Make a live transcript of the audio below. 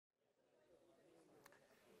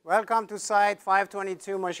Welcome to SYDE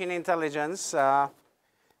 522 Machine Intelligence. I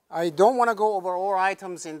don't want to go over all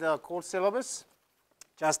items in the course syllabus,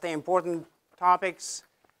 just the important topics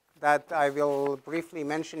that I will briefly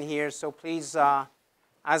mention here. So please,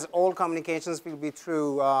 as all communications will be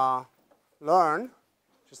through Learn,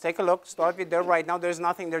 just take a look. Start with there. Right now, there's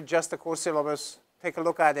nothing there, just the course syllabus. Take a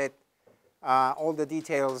look at it, all the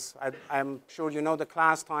details. I'm sure you know the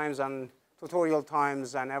class times and tutorial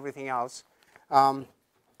times and everything else.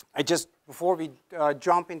 Before we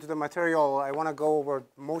jump into the material, I want to go over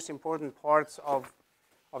the most important parts of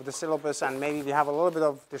the syllabus, and maybe we have a little bit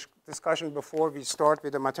of discussion before we start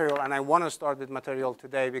with the material. And I want to start with material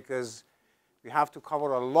today because we have to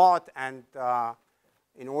cover a lot, and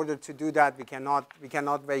in order to do that, we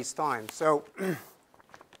cannot waste time. So,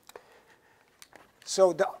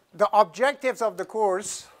 the objectives of the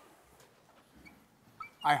course,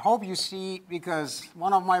 I hope you see, because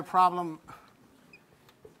one of my problems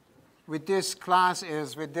with this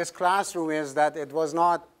classroom is that it was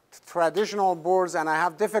not traditional boards, and I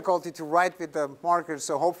have difficulty to write with the markers,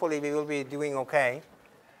 so hopefully we will be doing okay.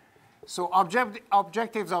 So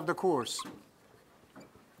objectives of the course.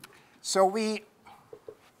 So we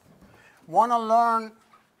want to learn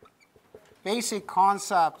basic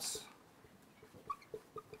concepts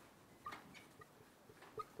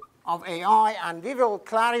of AI, and we will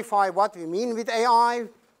clarify what we mean with AI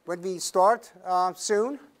when we start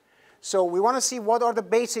soon. So we want to see what are the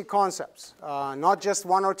basic concepts, not just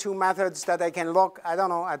one or two methods that I can look, I don't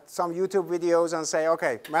know, at some YouTube videos and say,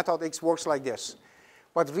 okay, method X works like this.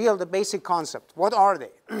 But the basic concept, what are they?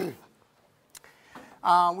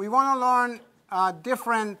 We want to learn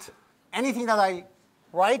anything that I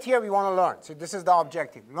write here, we want to learn. So this is the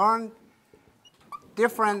objective. Learn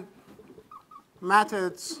different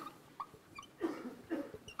methods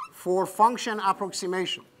for function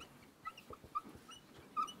approximation.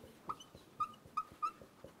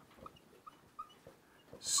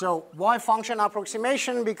 So why function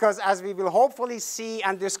approximation? Because as we will hopefully see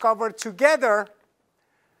and discover together,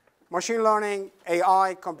 machine learning,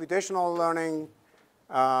 AI, computational learning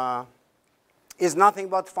is nothing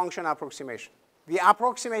but function approximation. We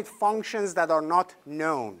approximate functions that are not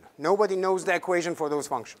known. Nobody knows the equation for those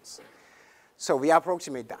functions. So we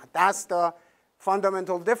approximate that. That's the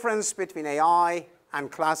fundamental difference between AI and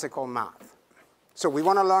classical math. So we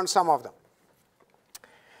want to learn some of them.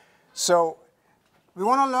 So we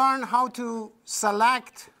want to learn how to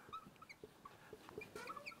select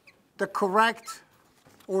the correct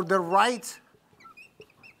or the right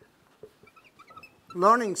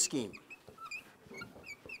learning scheme.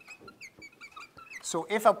 So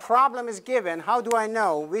if a problem is given, how do I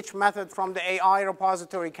know which method from the AI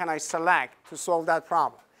repository can I select to solve that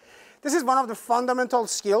problem? This is one of the fundamental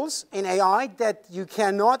skills in AI that you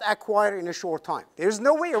cannot acquire in a short time. There's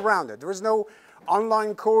no way around it. There is no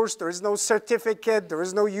online course, there is no certificate, there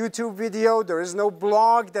is no YouTube video, there is no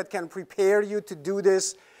blog that can prepare you to do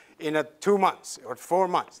this in 2 months or 4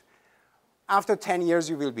 months. After 10 years,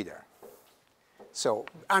 you will be there. So,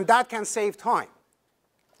 and that can save time.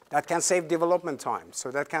 That can save development time. So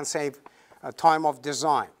that can save time of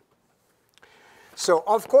design. So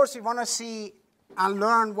of course, we want to see and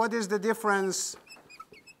learn what is the difference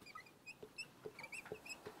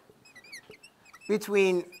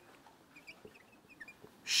between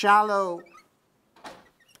shallow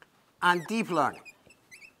and deep learning.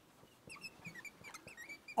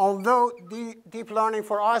 Although deep learning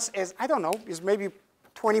for us is, I don't know, is maybe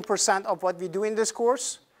 20% of what we do in this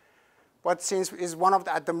course, but since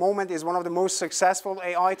at the moment is one of the most successful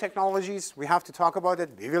AI technologies, we have to talk about it.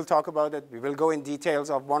 We will talk about it. We will go in details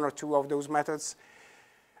of one or two of those methods.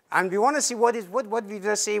 And we want to see what we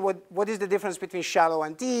just say, what is the difference between shallow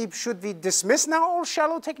and deep? Should we dismiss now all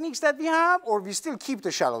shallow techniques that we have, or we still keep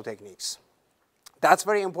the shallow techniques? That's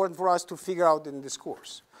very important for us to figure out in this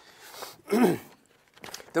course.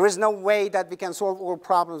 There is no way that we can solve all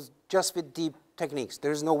problems just with deep techniques.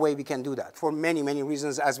 There is no way we can do that for many, many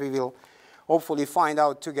reasons, as we will hopefully find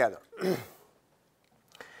out together.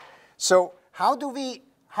 So how do we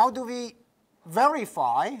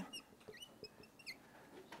verify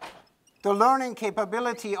the learning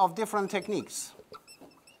capability of different techniques?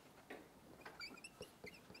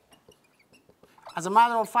 As a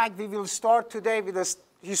matter of fact, we will start today with a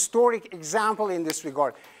historic example in this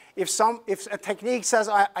regard. If a technique says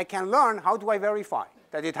I can learn, how do I verify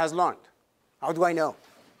that it has learned? How do I know?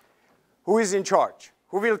 Who is in charge?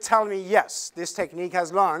 Who will tell me, yes, this technique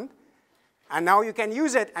has learned, and now you can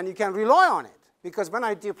use it and you can rely on it? Because when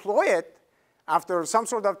I deploy it after some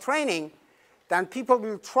sort of training, then people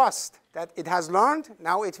will trust that it has learned.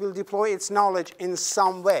 Now it will deploy its knowledge in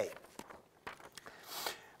some way.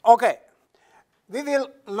 Okay, we will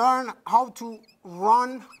learn how to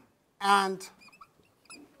run and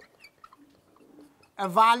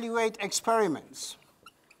evaluate experiments.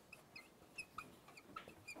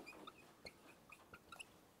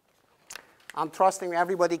 I'm trusting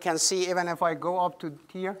everybody can see even if I go up to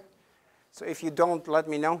here. So if you don't, let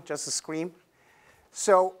me know, just scream.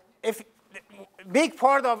 So if big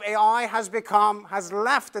part of AI has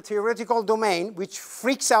left the theoretical domain, which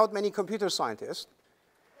freaks out many computer scientists.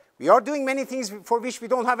 We are doing many things for which we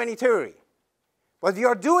don't have any theory. But we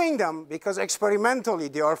are doing them because experimentally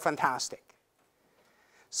they are fantastic.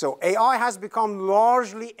 So AI has become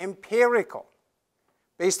largely empirical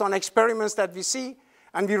based on experiments that we see,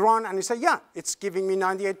 and we run and we say, yeah, it's giving me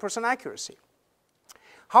 98% accuracy.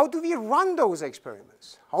 How do we run those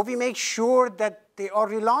experiments? How do we make sure that they are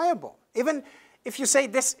reliable? Even if you say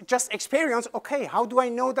this just experience, okay, how do I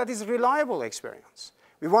know that is reliable experience?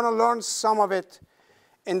 We want to learn some of it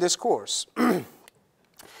in this course. And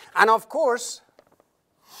of course,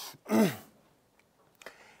 we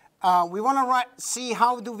want to see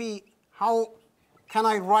how can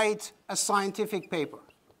I write a scientific paper?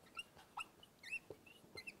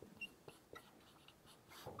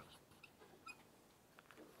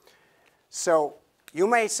 So you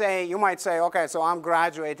might say, okay, so I'm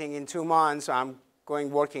graduating in 2 months. I'm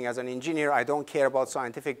working as an engineer. I don't care about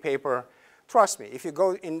scientific paper. Trust me, if you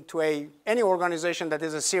go into any organization that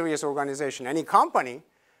is a serious organization, any company,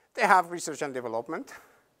 they have research and development.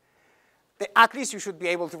 At least you should be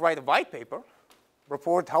able to write a white paper,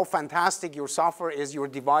 report how fantastic your software is, your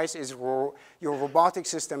device is, your robotic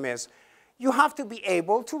system is. You have to be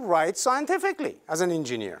able to write scientifically as an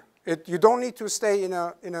engineer. You don't need to stay in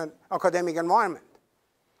an academic environment.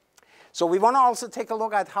 So we want to also take a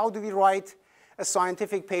look at how do we write a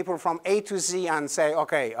scientific paper from A to Z and say,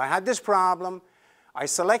 okay, I had this problem. I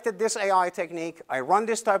selected this AI technique. I run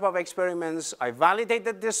this type of experiments. I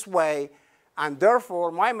validated this way. And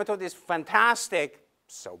therefore, my method is fantastic.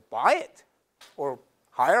 So buy it or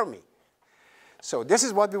hire me. So this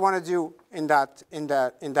is what we want to do in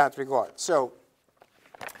that regard. So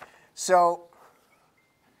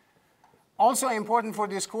also important for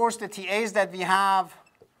this course, the TAs that we have,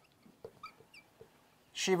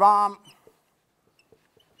 Shivam,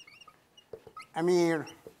 Amir,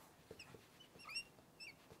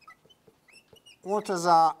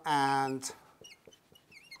 Murtaza, and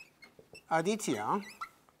Aditya.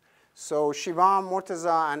 So Shivam,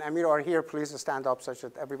 Murtaza, and Amir are here. Please stand up such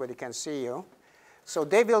that everybody can see you. So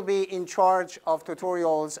they will be in charge of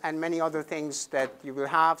tutorials and many other things that you will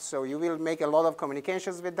have. So you will make a lot of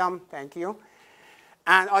communications with them. Thank you.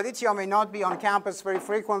 And Aditya may not be on campus very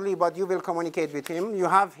frequently, but you will communicate with him. You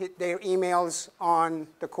have their emails on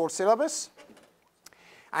the course syllabus.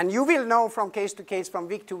 And you will know from case to case, from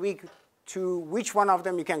week to week, to which one of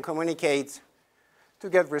them you can communicate to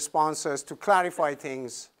get responses, to clarify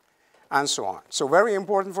things, and so on. So very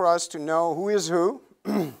important for us to know who is who.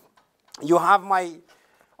 You have my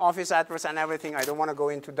office address and everything. I don't want to go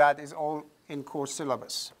into that. It's all in course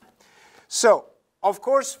syllabus. So, of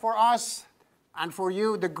course, for us and for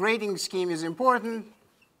you, the grading scheme is important.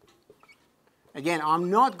 Again,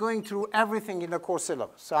 I'm not going through everything in the course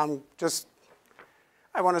syllabus. So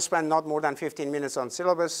I want to spend not more than 15 minutes on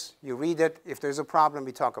syllabus. You read it. If there's a problem,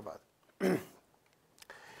 we talk about it.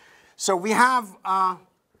 So we have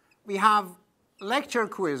lecture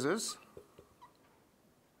quizzes.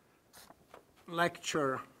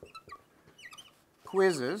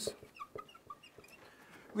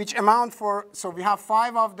 Which amount for, so we have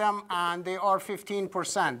 5 of them, and they are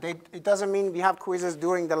 15%. It doesn't mean we have quizzes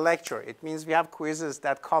during the lecture. It means we have quizzes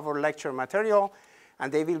that cover lecture material, and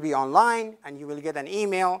they will be online, and you will get an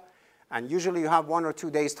email. And usually you have 1 or 2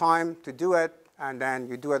 days time to do it, and then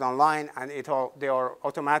you do it online, and they are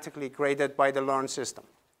automatically graded by the Learn system.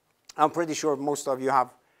 I'm pretty sure most of you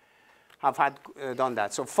have done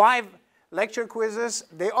that. So 5 lecture quizzes,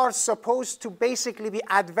 they are supposed to basically be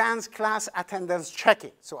advanced class attendance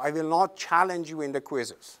checking. So I will not challenge you in the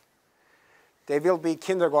quizzes. They will be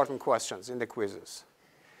kindergarten questions in the quizzes.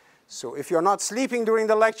 So if you're not sleeping during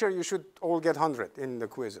the lecture, you should all get 100 in the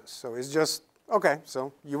quizzes. So it's just, okay,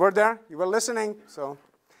 so you were there, you were listening, so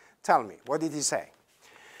tell me, what did he say?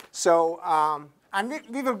 So, and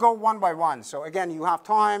we will go one by one. So again, you have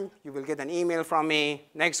time, you will get an email from me,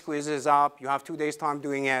 next quiz is up, you have 2 days time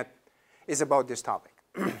doing it. Is about this topic.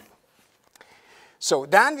 So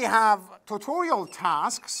then we have tutorial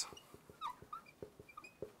tasks,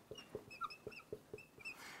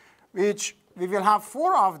 which we will have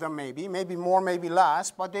 4 of them maybe more, maybe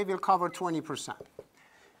less, but they will cover 20%.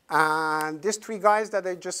 And these three guys that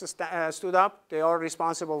I just stood up, they are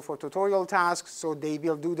responsible for tutorial tasks. So they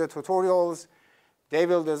will do the tutorials. They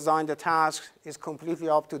will design the tasks. It's completely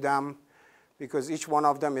up to them, because each one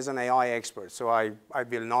of them is an AI expert. So I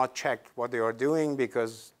will not check what they are doing,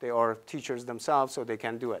 because they are teachers themselves, so they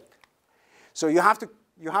can do it. So you have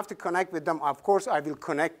to connect with them. Of course, I will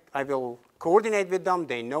coordinate with them.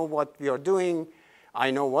 They know what we are doing.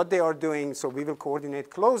 I know what they are doing, so we will coordinate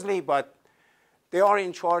closely, but they are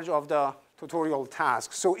in charge of the tutorial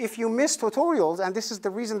tasks. So if you miss tutorials, and this is the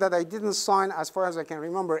reason that I didn't sign, as far as I can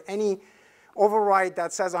remember, any override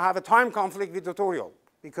that says I have a time conflict with tutorial.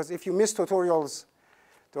 Because if you miss tutorials,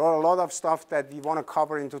 there are a lot of stuff that we want to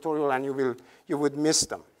cover in tutorial, and you would miss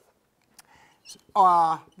them.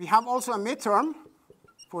 We have also a midterm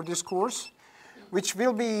for this course, which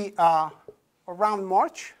will be around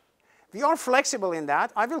March. We are flexible in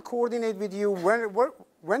that. I will coordinate with you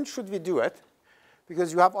when should we do it,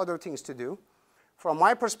 because you have other things to do. From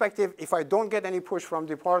my perspective, if I don't get any push from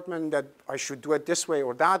the department that I should do it this way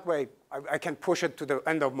or that way, I can push it to the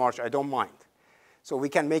end of March. I don't mind. So we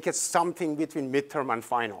can make it something between midterm and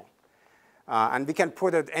final. And we can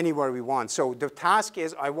put it anywhere we want. So the task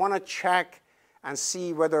is I want to check and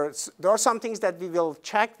see whether there are some things that we will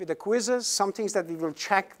check with the quizzes, some things that we will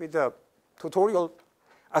check with the tutorial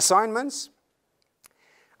assignments.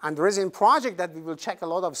 And there is in project that we will check a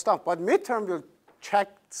lot of stuff. But midterm, we'll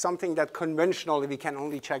check something that conventionally we can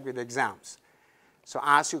only check with exams. So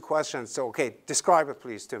ask you questions. So, OK, describe it,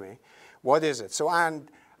 please, to me. What is it? So, and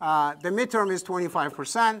the midterm is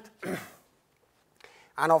 25%.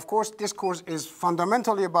 And of course, this course is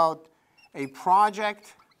fundamentally about a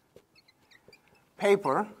project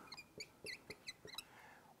paper,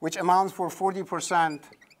 which amounts for 40%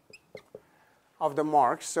 of the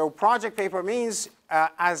marks. So project paper means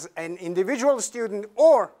as an individual student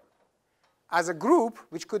or as a group,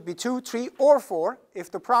 which could be 2, 3, or 4,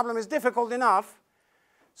 if the problem is difficult enough.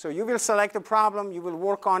 So you will select a problem, you will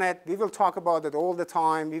work on it, we will talk about it all the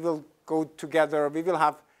time, we will go together, we will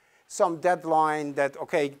have some deadline that,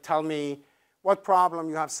 OK, tell me what problem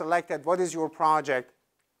you have selected, what is your project.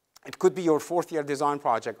 It could be your fourth-year design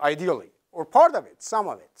project, ideally, or part of it, some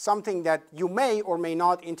of it, something that you may or may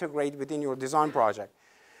not integrate within your design project.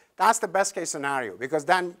 That's the best-case scenario, because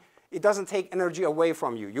then it doesn't take energy away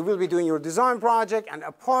from you. You will be doing your design project, and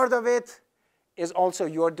a part of it is also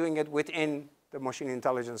you're doing it within the machine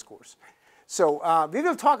intelligence course. So we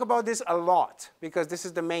will talk about this a lot, because this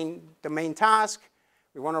is the main task.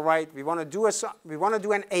 We want to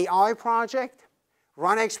do an AI project,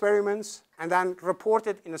 run experiments, and then report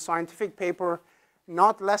it in a scientific paper,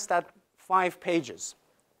 not less than 5 pages.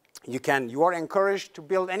 You are encouraged to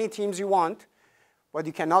build any teams you want, but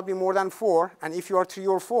you cannot be more than 4. And if you are 3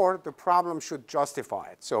 or 4, the problem should justify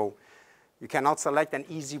it. So you cannot select an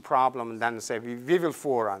easy problem and then say, we will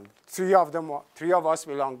 4, and 3 of us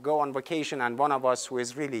will go on vacation, and one of us who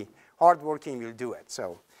is really hardworking will do it.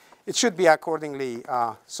 So it should be accordingly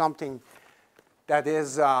something that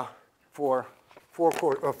is for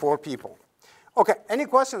 4 people. OK, any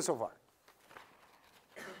questions so far?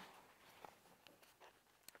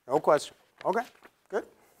 No question. OK, good.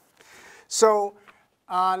 So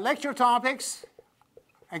lecture topics.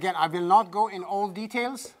 Again, I will not go in all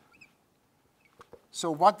details. So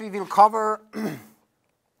what we will cover,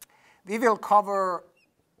 we will cover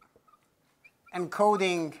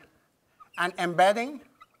encoding and embedding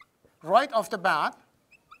right off the bat,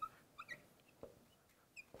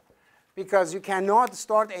 because you cannot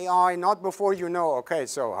start AI not before you know, OK,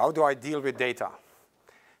 so how do I deal with data?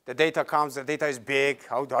 The data comes, the data is big,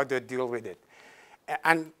 how do I deal with it?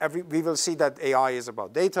 And we will see that AI is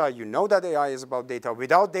about data. You know that AI is about data.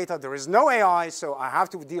 Without data, there is no AI, so I have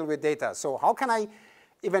to deal with data. So how can I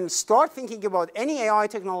even start thinking about any AI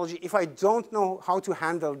technology if I don't know how to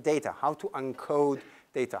handle data, how to encode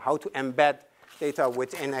data, how to embed data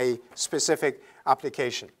within a specific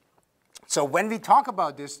application? So when we talk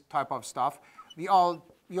about this type of stuff, we are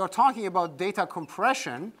talking about data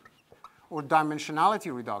compression or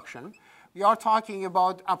dimensionality reduction. We are talking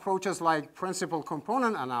about approaches like principal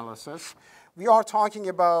component analysis. We are talking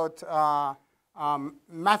about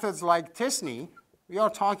methods like t-SNE. We are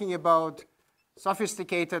talking about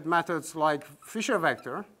sophisticated methods like Fisher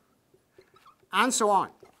vector, and so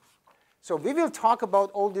on. So we will talk about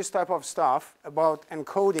all this type of stuff, about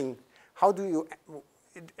encoding. How do you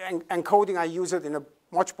encoding? I use it in a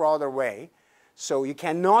much broader way. So you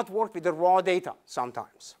cannot work with the raw data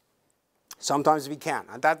sometimes. Sometimes we can,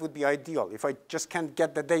 and that would be ideal. If I just can't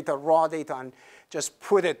get the data, raw data, and just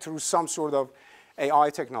put it through some sort of AI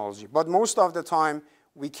technology. But most of the time,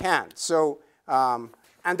 we can. So,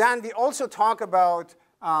 and then we also talk about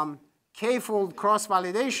k-fold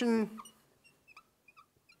cross-validation.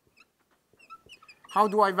 How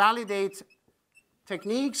do I validate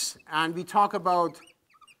techniques? And we talk about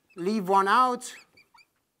leave one out,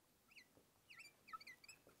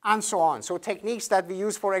 and so on. So techniques that we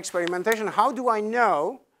use for experimentation. How do I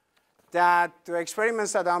know that the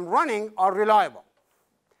experiments that I'm running are reliable?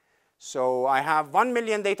 So I have 1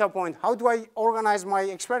 million data points. How do I organize my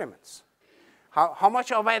experiments? How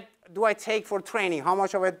much of it do I take for training? How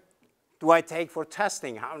much of it do I take for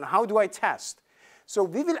testing? How do I test? So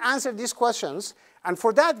we will answer these questions. And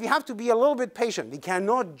for that, we have to be a little bit patient. We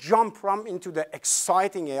cannot jump into the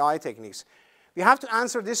exciting AI techniques. We have to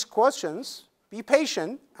answer these questions, be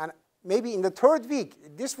patient, and maybe in the third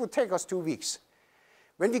week, this would take us 2 weeks.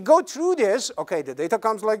 When we go through this, OK, the data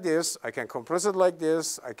comes like this. I can compress it like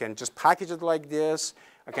this. I can just package it like this.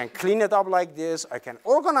 I can clean it up like this. I can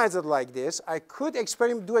organize it like this. I could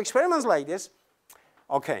do experiments like this.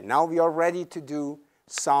 OK, now we are ready to do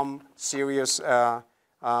some serious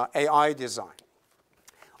AI design.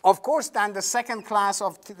 Of course, then the second class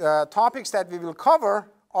of topics that we will cover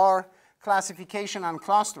are classification and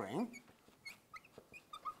clustering.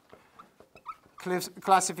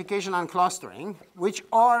 Classification and clustering, which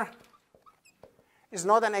is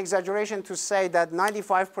not an exaggeration to say that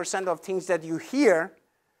 95% of things that you hear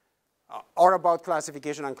are about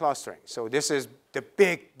classification and clustering. So this is the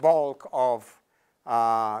big bulk of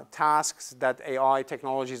tasks that AI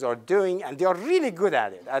technologies are doing, and they are really good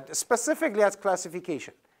at it, specifically at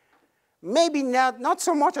classification. Maybe not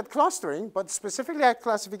so much at clustering, but specifically at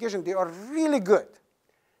classification, they are really good,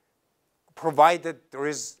 provided there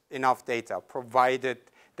is enough data, provided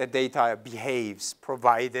the data behaves,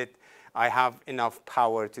 provided I have enough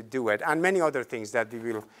power to do it, and many other things that we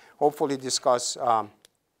will hopefully discuss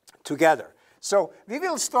together. So we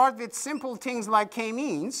will start with simple things like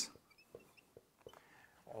k-means.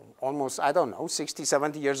 Almost, I don't know, 60,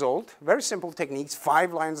 70 years old. Very simple techniques,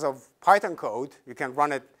 5 lines of Python code. You can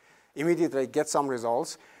run it immediately, get some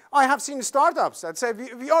results. I have seen startups that say,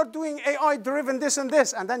 we are doing AI-driven this and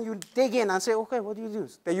this. And then you dig in and say, OK, what do you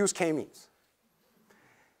use? They use k-means.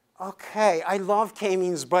 OK, I love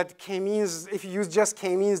k-means. But k-means, if you use just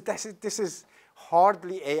k-means, this is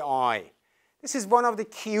hardly AI. This is one of the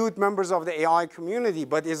cute members of the AI community,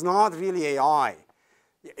 but it's not really AI.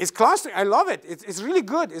 It's clustering. I love it. It's really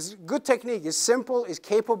good. It's a good technique. It's simple. It's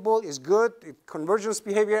capable. It's good. Convergence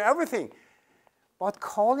behavior, everything. But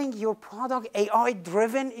calling your product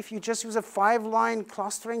AI-driven if you just use a 5-line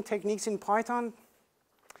clustering techniques in Python,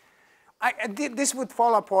 this would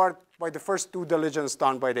fall apart by the first due diligence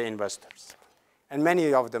done by the investors. And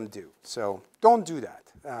many of them do. So don't do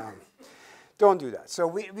that. Don't do that. So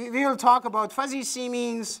we will talk about fuzzy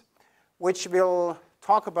c-means, which will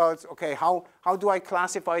talk about, OK, how do I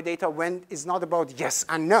classify data when it's not about yes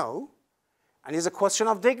and no, and it's a question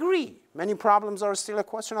of degree. Many problems are still a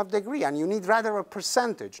question of degree, and you need rather a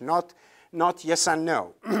percentage, not yes and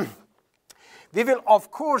no. We will,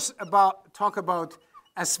 of course, talk about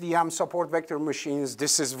SVM, support vector machines.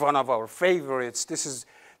 This is one of our favorites.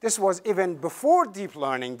 This was even before deep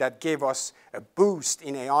learning that gave us a boost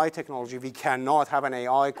in AI technology. We cannot have an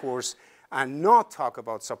AI course and not talk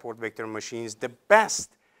about support vector machines, the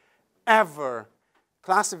best ever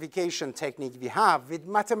classification technique we have with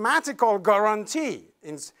mathematical guarantee.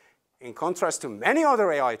 In contrast to many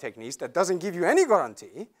other AI techniques that doesn't give you any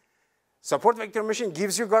guarantee, support vector machine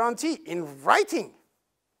gives you guarantee in writing.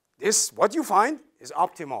 What you find is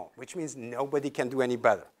optimal, which means nobody can do any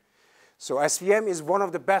better. So SVM is one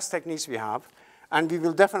of the best techniques we have, and we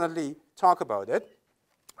will definitely talk about it.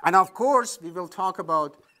 And of course, we will talk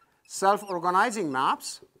about self-organizing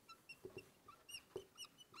maps,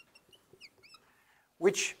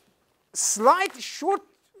 which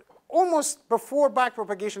almost before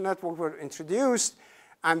backpropagation networks were introduced,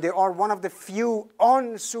 and they are one of the few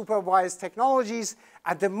unsupervised technologies.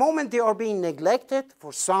 At the moment, they are being neglected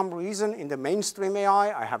for some reason in the mainstream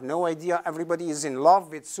AI. I have no idea. Everybody is in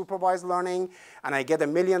love with supervised learning, and I get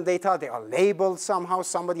 1 million data. They are labeled somehow.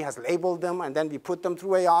 Somebody has labeled them, and then we put them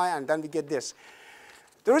through AI, and then we get this.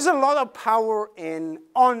 There is a lot of power in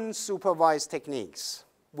unsupervised techniques,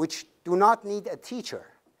 which do not need a teacher.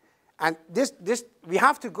 And we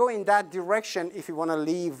have to go in that direction if you want to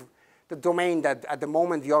leave the domain that at the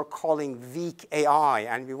moment we are calling weak AI,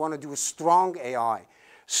 and we want to do strong AI.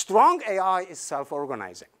 Strong AI is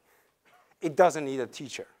self-organizing. It doesn't need a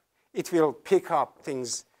teacher. It will pick up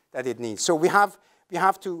things that it needs. So we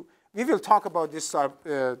will talk about this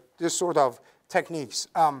sort of techniques.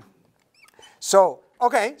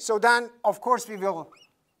 OK, so then, of course, we will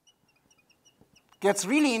get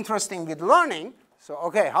really interesting with learning. So,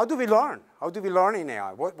 okay, how do we learn? How do we learn in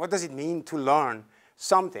AI? What does it mean to learn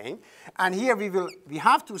something? And here we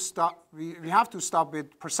have to stop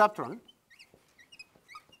with perceptron.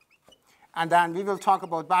 And then we will talk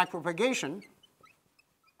about backpropagation.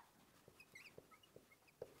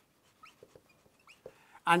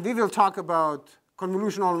 And we will talk about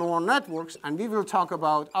convolutional neural networks, and we will talk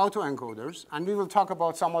about autoencoders, and we will talk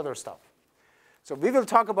about some other stuff. So we will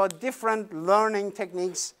talk about different learning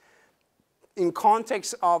techniques in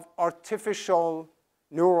context of artificial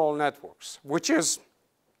neural networks, which is,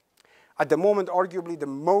 at the moment, arguably the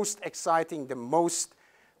most exciting, the most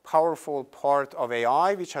powerful part of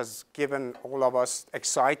AI, which has given all of us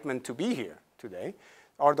excitement to be here today,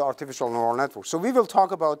 are the artificial neural networks. So we will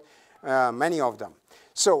talk about many of them.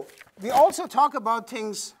 So we also talk about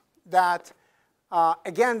things that,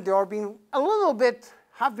 again, have been a little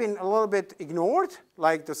bit ignored,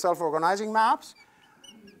 like the self-organizing maps,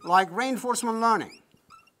 like reinforcement learning.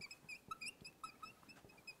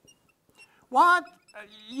 What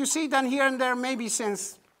you see then here and there, maybe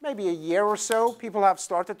since maybe a year or so, people have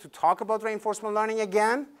started to talk about reinforcement learning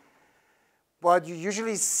again. But you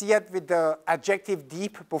usually see it with the adjective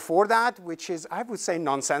deep before that, which is, I would say,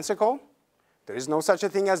 nonsensical. There is no such a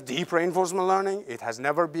thing as deep reinforcement learning. It has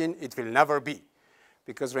never been. It will never be.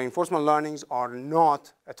 Because reinforcement learnings are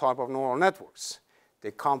not a type of neural networks.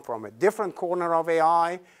 They come from a different corner of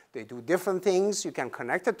AI. They do different things. You can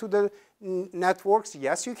connect it to the networks.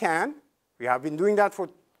 Yes, you can. We have been doing that for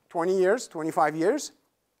 20 years, 25 years.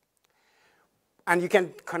 And you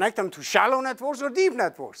can connect them to shallow networks or deep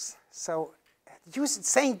networks. So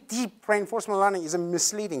saying deep reinforcement learning is a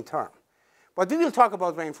misleading term. But we will talk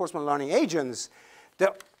about reinforcement learning agents.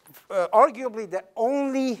 Arguably the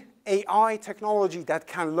only AI technology that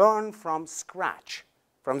can learn from scratch,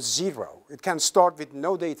 from zero. It can start with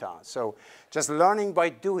no data. So just learning by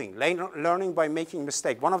doing, learning by making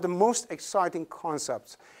mistakes. One of the most exciting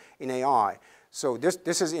concepts in AI. So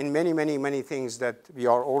this is in many, many, many things that we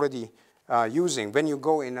are already using. When you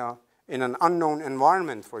go in an unknown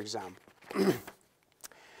environment, for example.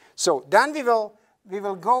 So then we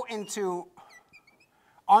will go into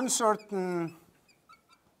uncertain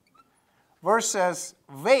versus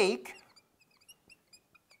vague,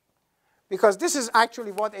 because this is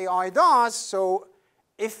actually what AI does. So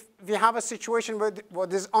if we have a situation where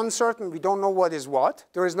what is uncertain, we don't know what is what,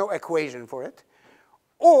 there is no equation for it,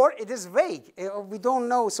 or it is vague, we don't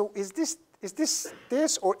know, so is this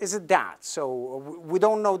or is it that? So we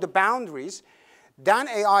don't know the boundaries. Then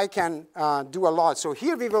AI can do a lot. So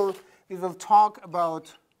here we will talk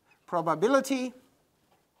about probability.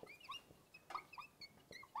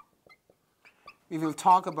 We will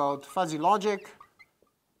talk about fuzzy logic.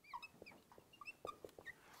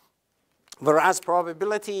 Whereas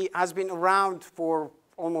probability has been around for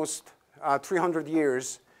almost 300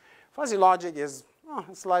 years, fuzzy logic is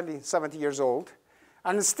slightly 70 years old.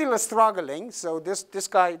 And it's still struggling. So this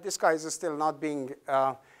guy is still not being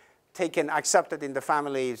accepted in the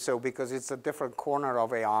family, so because it's a different corner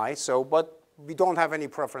of AI. So, but we don't have any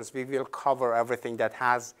preference. We will cover everything that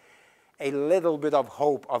has a little bit of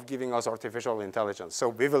hope of giving us artificial intelligence. So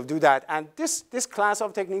we will do that. And this class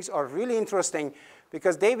of techniques are really interesting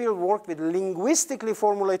because they will work with linguistically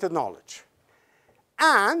formulated knowledge.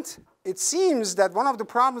 And it seems that one of the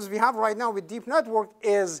problems we have right now with deep network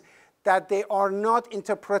is that they are not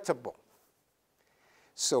interpretable.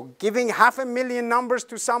 So giving 500,000 numbers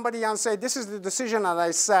to somebody and say, this is the decision, and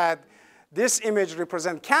I said, this image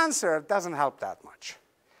represents cancer, doesn't help that much.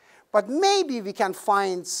 But maybe we can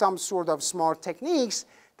find some sort of smart techniques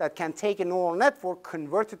that can take a neural network,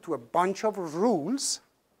 convert it to a bunch of rules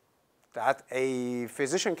that a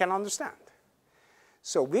physician can understand.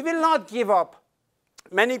 So we will not give up.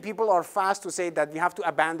 Many people are fast to say that we have to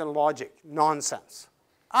abandon logic. Nonsense.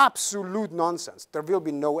 Absolute nonsense. There will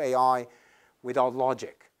be no AI without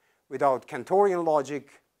logic, without Cantorian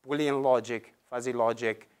logic, Boolean logic, fuzzy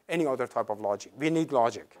logic, any other type of logic. We need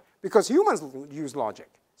logic because humans use logic.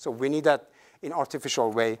 So we need that in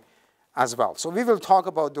artificial way as well. So we will talk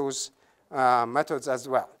about those methods as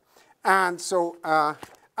well. And so,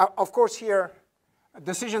 of course, here,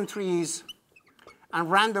 decision trees and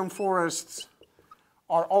random forests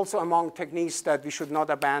are also among techniques that we should not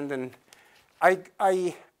abandon.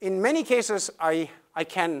 In many cases,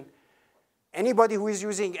 anybody who is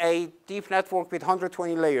using a deep network with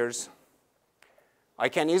 120 layers, I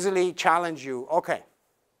can easily challenge you, OK,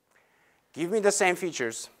 give me the same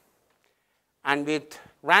features, and with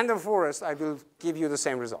random forest, I will give you the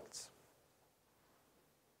same results.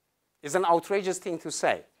 It's an outrageous thing to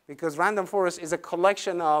say, because random forest is a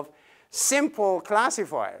collection of simple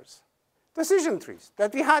classifiers, decision trees,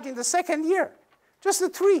 that we had in the second year. Just a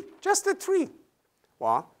tree, just a tree.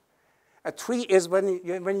 Well, a tree is when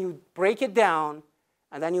you break it down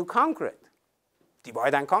and then you conquer it.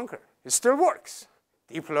 Divide and conquer. It still works.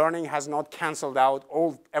 Deep learning has not canceled out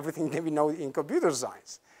everything that we know in computer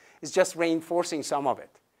science. It's just reinforcing some of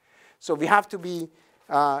it. So we have to be,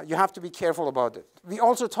 you have to be careful about it. We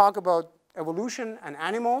also talk about evolution and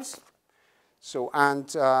animals. So,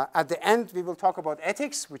 and at the end, we will talk about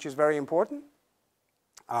ethics, which is very important.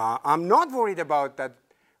 I'm not worried about that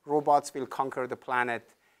robots will conquer the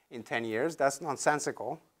planet in 10 years. That's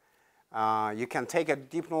nonsensical. You can take a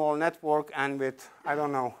deep neural network and with, I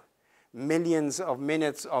don't know, millions of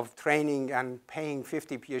minutes of training and paying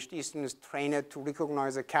 50 PhD students train it to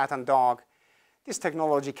recognize a cat and dog. This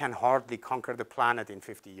technology can hardly conquer the planet in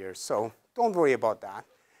 50 years. So don't worry about that.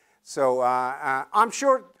 So I'm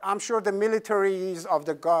sure the militaries of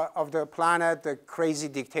the planet, the crazy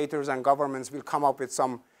dictators and governments will come up with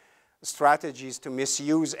some strategies to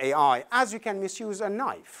misuse AI, as you can misuse a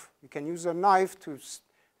knife. You can use a knife to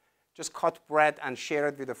just cut bread and share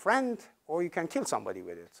it with a friend, or you can kill somebody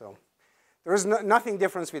with it. So there is nothing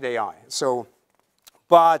different with AI. So,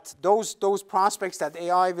 but those prospects that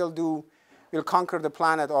AI will conquer the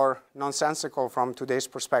planet are nonsensical from today's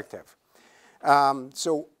perspective.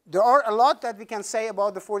 So there are a lot that we can say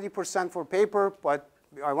about the 40% for paper, but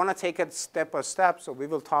I want to take it step by step, so we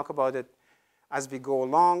will talk about it as we go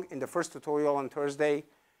along. In the first tutorial on Thursday,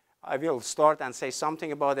 I will start and say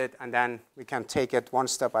something about it, and then we can take it one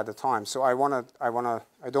step at a time. So I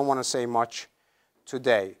don't want to say much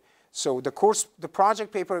today. So the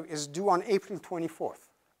project paper is due on April 24th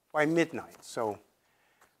by midnight. So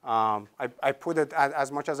I put it as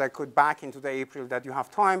much as I could back into the April that you have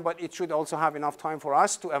time, but it should also have enough time for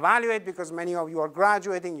us to evaluate, because many of you are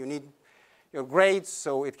graduating, you need your grades,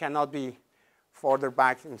 so it cannot be further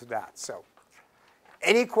back into that. So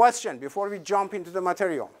any question before we jump into the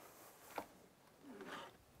material?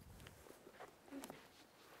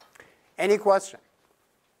 Any question?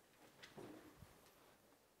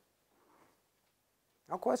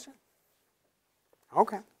 No question?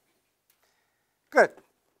 Okay. Good.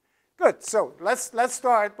 Good. So let's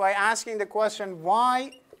start by asking the question,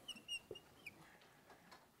 why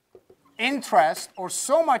interest, or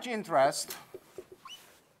so much interest,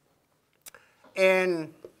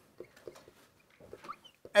 in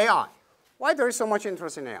AI? Why there is so much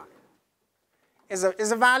interest in AI?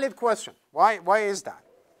 Is a valid question. Why is that?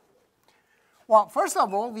 Well, first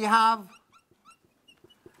of all, we have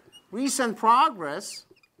recent progress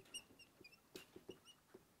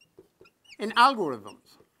in algorithms.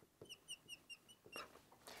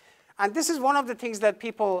 And this is one of the things that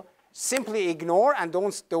people simply ignore and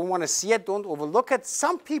don't want to see it, don't overlook it.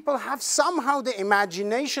 Some people have somehow the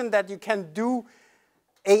imagination that you can do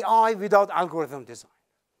AI without algorithm design.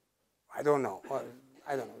 I don't know.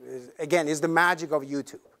 I don't know. Again, it's the magic of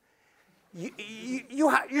YouTube.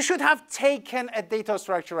 You should have taken a data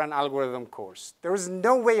structure and algorithm course. There is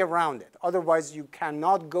no way around it. Otherwise, you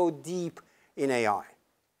cannot go deep in AI.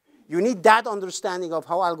 You need that understanding of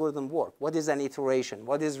how algorithms work. What is an iteration?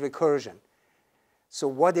 What is recursion? So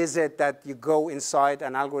what is it that you go inside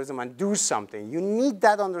an algorithm and do something? You need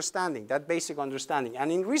that understanding, that basic understanding. And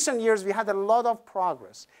in recent years, we had a lot of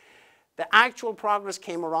progress. The actual progress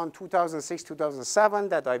came around 2006, 2007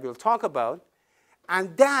 that I will talk about.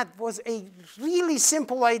 And that was a really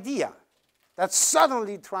simple idea that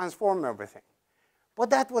suddenly transformed everything.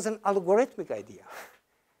 But that was an algorithmic idea.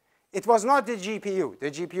 It was not the GPU. The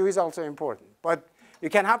GPU is also important. But you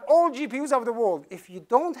can have all GPUs of the world. If you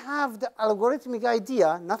don't have the algorithmic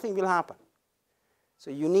idea, nothing will happen.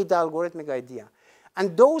 So you need the algorithmic idea.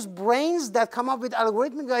 And those brains that come up with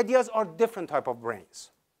algorithmic ideas are different type of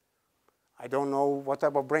brains. I don't know what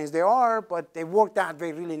type of brains they are, but they work that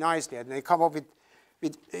way really nicely. And they come up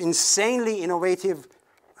with insanely innovative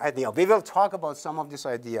idea. We will talk about some of this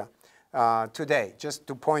idea today, just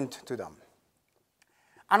to point to them.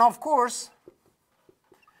 And of course,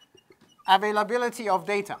 availability of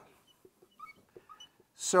data.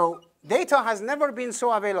 So data has never been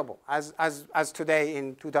so available as today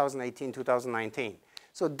in 2018, 2019.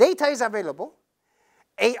 So data is available.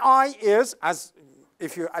 AI is, as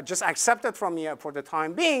if you just accept it from me for the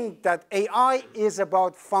time being, that AI is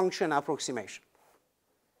about function approximation.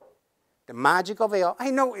 The magic of AI,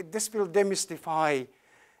 I know this will demystify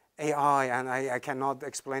AI, and I cannot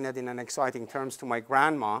explain it in an exciting terms to my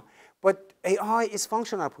grandma, but AI is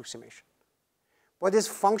function approximation. What is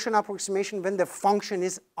function approximation? When the function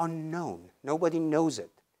is unknown. Nobody knows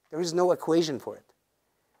it. There is no equation for it.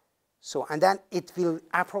 So, and then it will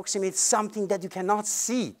approximate something that you cannot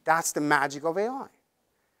see. That's the magic of AI.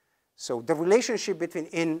 So the relationship between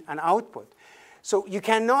in and output. So you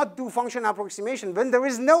cannot do function approximation when there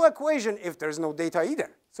is no equation if there is no data either.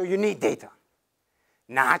 So you need data.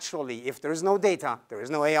 Naturally, if there is no data, there is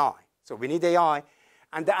no AI. So we need AI.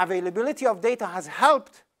 And the availability of data has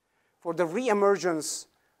helped for the re-emergence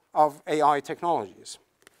of AI technologies.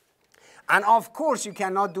 And of course, you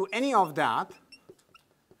cannot do any of that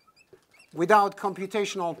without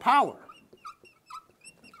computational power.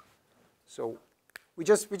 So we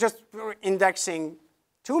just were indexing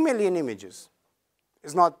 2 million images.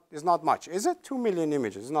 Is not much, is it? 2 million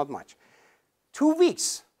images is not much. 2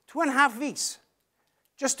 weeks, 2.5 weeks,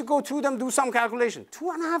 just to go through them, do some calculation.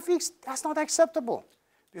 2.5 weeks, that's not acceptable.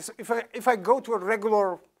 If I go to a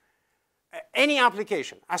regular, any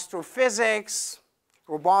application, astrophysics,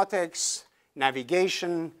 robotics,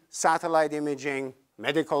 navigation, satellite imaging,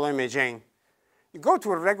 medical imaging, you go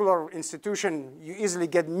to a regular institution, you easily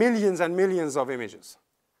get millions and millions of images.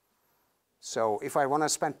 So if I want to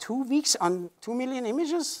spend 2 weeks on 2 million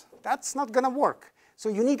images, that's not going to work. So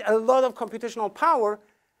you need a lot of computational power,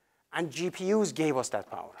 and GPUs gave us that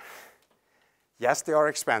power. Yes, they are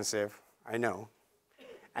expensive, I know.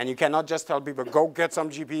 And you cannot just tell people, go get some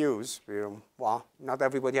GPUs. Well, not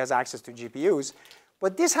everybody has access to GPUs.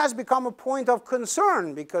 But this has become a point of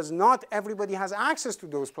concern because not everybody has access to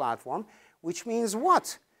those platforms, which means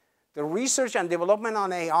what? The research and development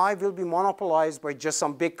on AI will be monopolized by just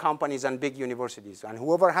some big companies and big universities, and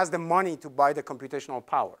whoever has the money to buy the computational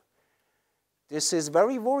power. This is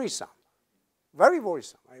very worrisome, very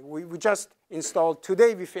worrisome. We just installed,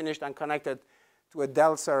 today we finished and connected to a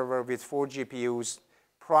Dell server with 4 GPUs,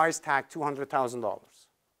 price tag $200,000.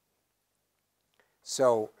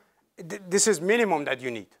 So this is minimum that you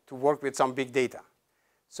need to work with some big data.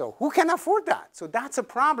 So who can afford that? So that's a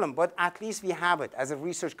problem, but at least we have it as a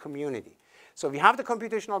research community. So we have the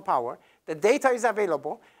computational power, the data is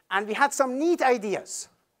available, and we had some neat ideas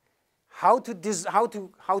how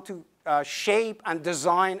to shape and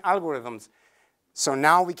design algorithms. So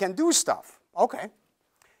now we can do stuff. Okay.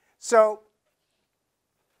 So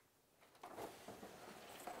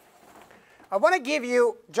I want to give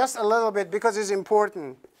you just a little bit, because it's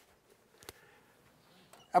important,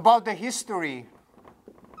 about the history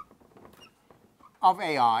of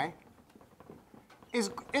AI.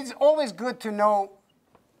 It's always good to know.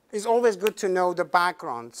 It's always good to know the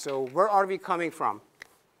background. So where are we coming from?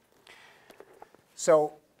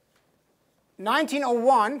 So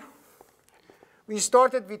 1901, we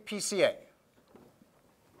started with PCA.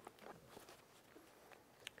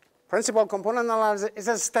 Principal component analysis is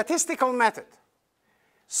a statistical method.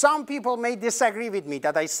 Some people may disagree with me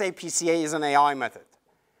that I say PCA is an AI method.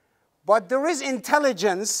 But there is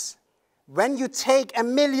intelligence when you take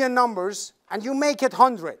 1 million numbers and you make it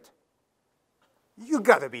 100. You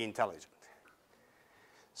gotta be intelligent.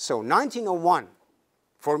 So 1901,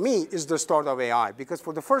 for me, is the start of AI, because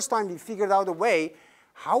for the first time we figured out a way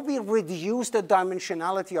how we reduce the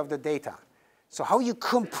dimensionality of the data. So how you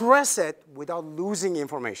compress it without losing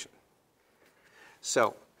information.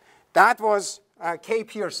 So that was K.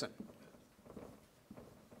 Pearson.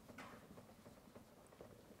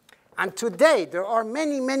 And today, there are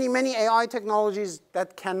many, many, many AI technologies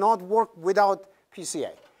that cannot work without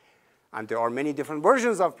PCA. And there are many different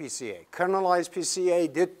versions of PCA. Kernelized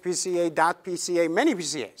PCA, DIT PCA, DAT PCA, many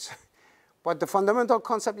PCAs. But the fundamental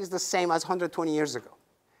concept is the same as 120 years ago.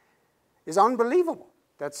 It's unbelievable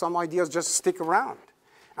that some ideas just stick around.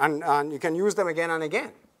 And you can use them again and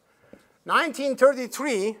again.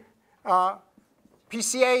 1933,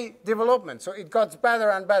 PCA development. So it got better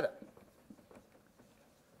and better.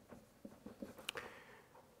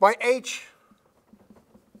 By H.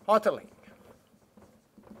 Hotelling.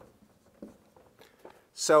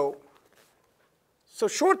 So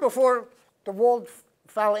short before the world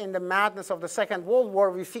fell in the madness of the Second World War,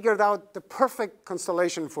 we figured out the perfect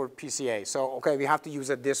constellation for PCA. So, okay, we have to use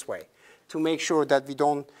it this way to make sure that we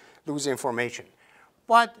don't lose information.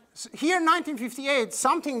 But here in 1958,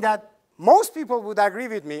 something that most people would agree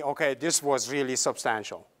with me, okay, this was really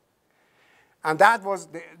substantial. And that was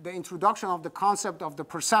the introduction of the concept of the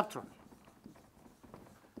perceptron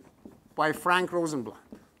by Frank Rosenblatt.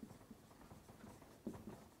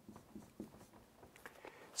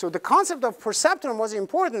 So the concept of perceptron was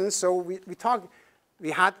important. So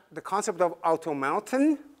we had the concept of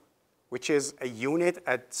automaton, which is a unit,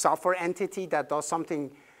 a software entity that does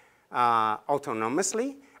something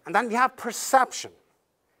autonomously. And then we have perception.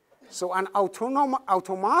 So an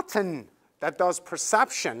automaton that does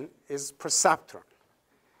perception is perceptron.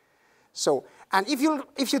 So, and if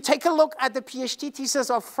you take a look at the PhD thesis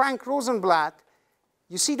of Frank Rosenblatt,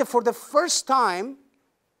 you see that for the first time,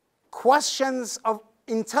 questions of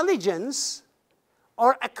intelligence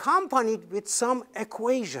are accompanied with some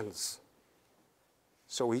equations.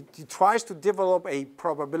 So he tries to develop a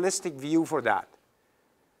probabilistic view for that,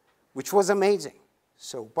 which was amazing.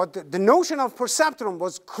 So, but the notion of perceptron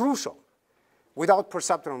was crucial. Without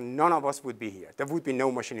perceptron, none of us would be here. There would be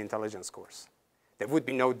no machine intelligence course. There would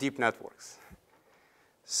be no deep networks.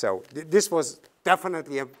 So this was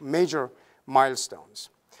definitely a major milestones.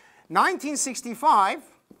 1965,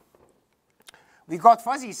 we got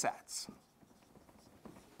fuzzy sets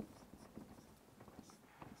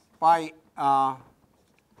by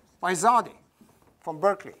SYDE from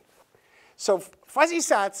Berkeley. So fuzzy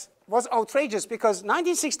sets was outrageous because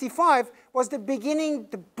 1965 was the beginning,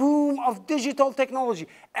 the boom of digital technology.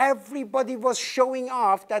 Everybody was showing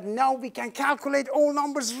off that now we can calculate all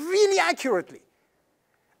numbers really accurately.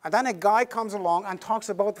 And then a guy comes along and talks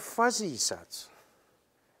about fuzzy sets.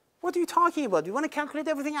 What are you talking about? You want to calculate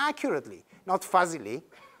everything accurately, not fuzzily.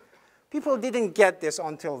 People didn't get this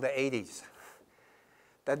until the 80s.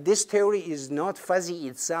 That this theory is not fuzzy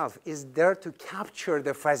itself, is there to capture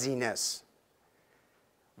the fuzziness.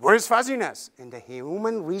 Where is fuzziness? In the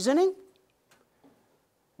human reasoning?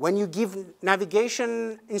 When you give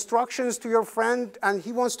navigation instructions to your friend and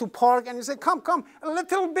he wants to park and you say, come, come, a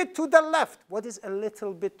little bit to the left. What is a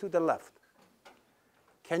little bit to the left?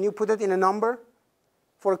 Can you put it in a number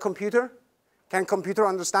for a computer? Can a computer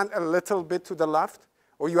understand a little bit to the left?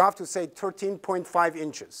 Or you have to say 13.5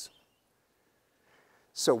 inches.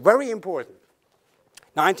 So very important,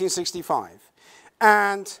 1965.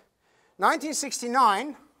 And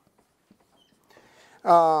 1969,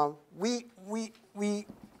 we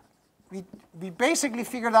basically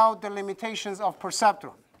figured out the limitations of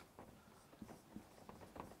perceptron.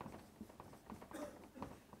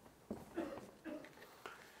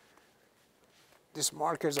 These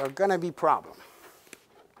markers are going to be a problem.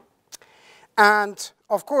 And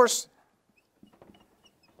of course,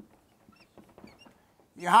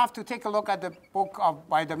 you have to take a look at the book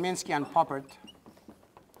by Minsky and Poppert.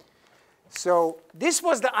 So this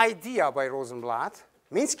was the idea by Rosenblatt.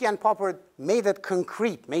 Minsky and Poppert made it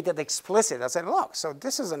concrete, made it explicit. I said, look, so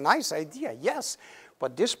this is a nice idea, yes,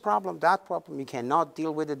 but this problem, that problem, you cannot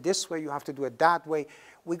deal with it this way, you have to do it that way.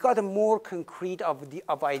 We got a more concrete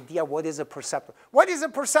of idea, what is a perceptron? What is a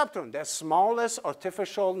perceptron? The smallest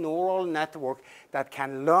artificial neural network that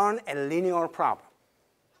can learn a linear problem.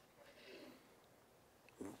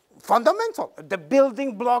 Fundamental, the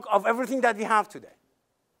building block of everything that we have today.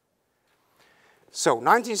 So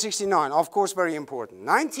 1969, of course, very important.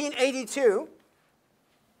 1982,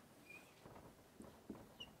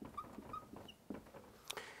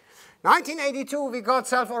 we got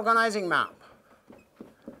self-organizing map,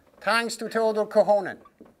 thanks to Theodor Kohonen.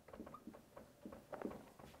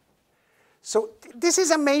 So this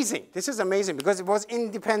is amazing. This is amazing because it was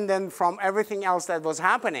independent from everything else that was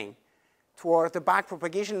happening toward the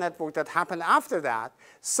backpropagation network that happened after that.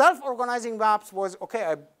 Self-organizing maps was, okay,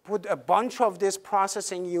 I put a bunch of these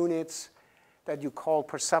processing units that you call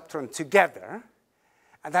perceptron together,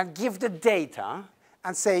 and then give the data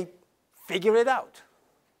and say, figure it out.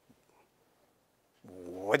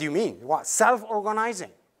 What do you mean? What?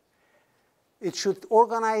 Self-organizing. It should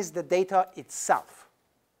organize the data itself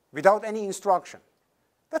without any instruction.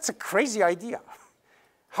 That's a crazy idea.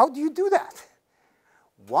 How do you do that?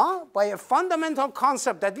 Well, by a fundamental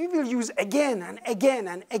concept that we will use again and again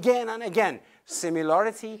and again and again,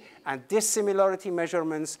 similarity and dissimilarity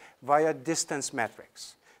measurements via distance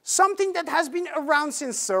metrics. Something that has been around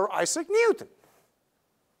since Sir Isaac Newton.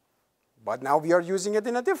 But now we are using it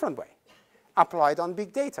in a different way, applied on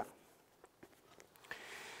big data.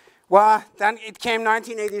 Well, then it came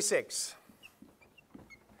 1986.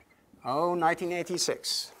 Oh,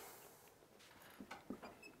 1986.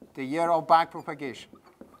 The year of backpropagation.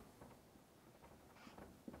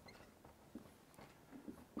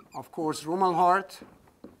 Of course, Rumelhart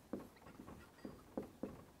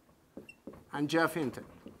and Jeff Hinton.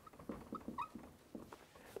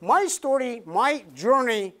 My story, my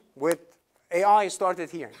journey with AI started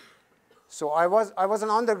here. So I was an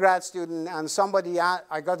undergrad student, and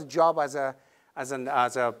I got a job as a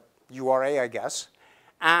URA, I guess,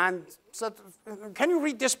 and said, can you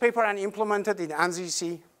read this paper and implement it in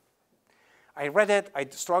ANSI? I read it, I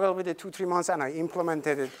struggled with it 2-3 months, and I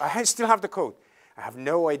implemented it. I still have the code. I have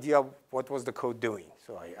no idea what was the code doing.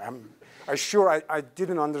 So I'm sure I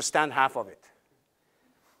didn't understand half of it.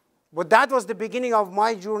 But that was the beginning of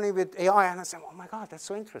my journey with AI, and I said, oh my God, that's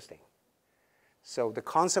so interesting. So the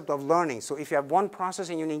concept of learning. So if you have one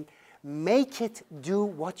processing unit, make it do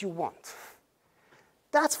what you want.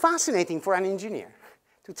 That's fascinating for an engineer,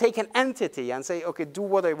 to take an entity and say, okay, do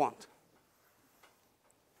what I want.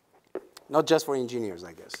 not just for engineers,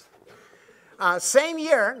 I guess. Same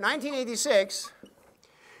year, 1986,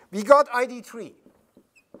 we got ID3.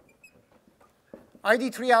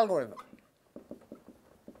 ID3 algorithm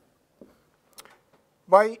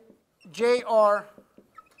by J.R.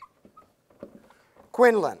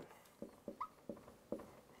 Quinlan.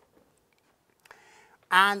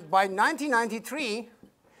 And by 1993,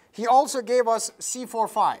 he also gave us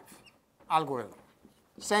C45 algorithm.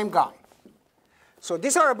 Same guy. So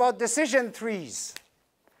these are about decision trees.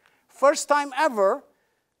 First time ever,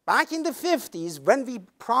 back in the 50s, when we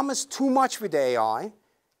promised too much with AI,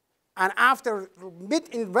 and after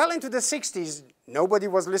well into the 60s, nobody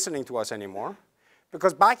was listening to us anymore.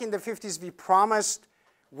 Because back in the 50s, we promised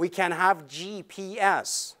we can have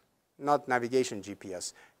GPS, not navigation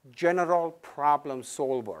GPS, general problem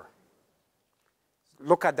solver.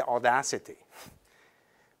 Look at the audacity.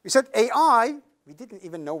 We said AI, we didn't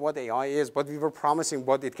even know what AI is, but we were promising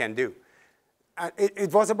what it can do. And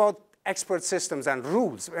it was about expert systems and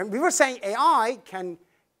rules. And we were saying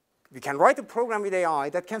we can write a program with AI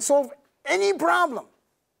that can solve any problem.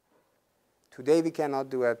 Today we cannot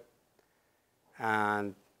do it.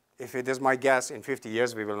 And if it is my guess, in 50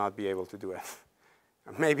 years we will not be able to do it.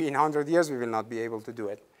 Maybe in 100 years we will not be able to do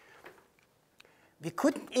it. We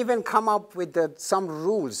couldn't even come up with some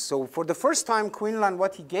rules. So for the first time, Quinlan,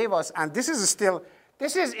 what he gave us, and this is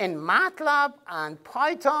in MATLAB and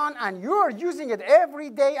Python, and you're using it every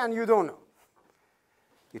day and you don't know.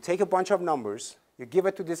 You take a bunch of numbers, you give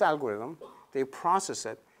it to this algorithm, they process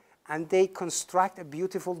it, and they construct a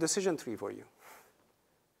beautiful decision tree for you.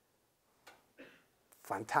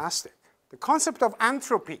 Fantastic. The concept of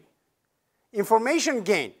entropy, information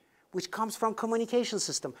gain, which comes from communication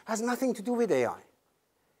system, has nothing to do with AI.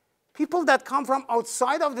 People that come from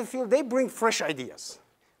outside of the field, they bring fresh ideas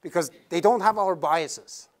because they don't have our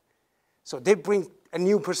biases. So they bring a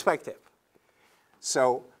new perspective.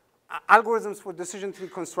 So algorithms for decision tree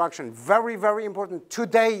construction, very, very important,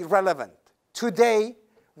 today relevant. Today,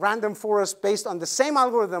 random forest based on the same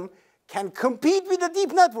algorithm can compete with a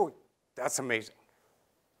deep network. That's amazing.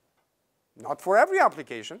 Not for every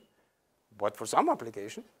application, but for some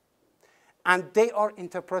application. And they are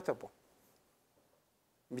interpretable,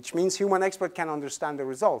 which means human expert can understand the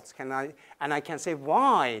results. And I can say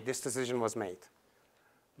why this decision was made.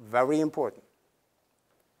 Very important.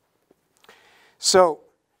 So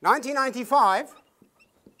 1995,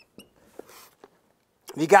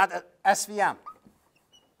 we got SVM.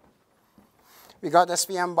 We got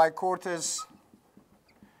SVM by Cortez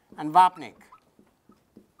and Vapnik.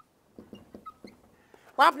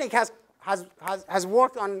 Vapnik has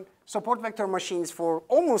worked on support vector machines for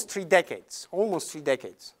almost 3 decades, almost 3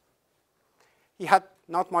 decades. He had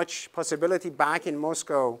not much possibility back in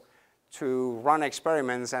Moscow to run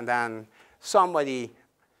experiments, and then somebody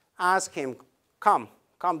asked him, come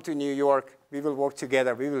to New York, we will work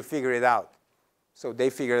together, we will figure it out. So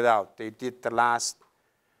they figured it out. They did the last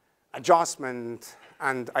adjustment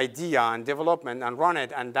and idea and development and run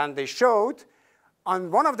it, and then they showed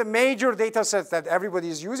on one of the major data sets that everybody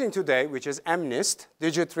is using today, which is MNIST,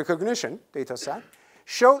 digit recognition data set,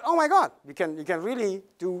 showed, oh my God, you can really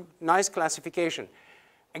do nice classification.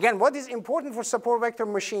 Again, what is important for support vector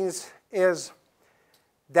machines is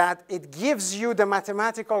that it gives you the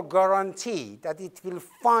mathematical guarantee that it will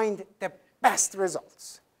find the best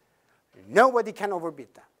results. Nobody can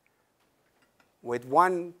overbeat that. With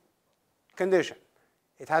one condition,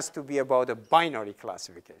 it has to be about a binary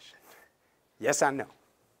classification. Yes and no.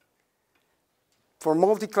 For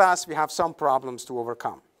multi-class, we have some problems to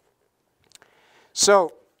overcome.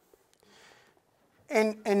 So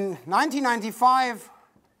in 1995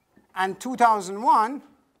 and 2001,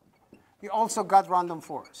 we also got random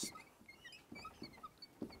forest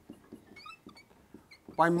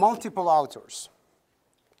by multiple authors.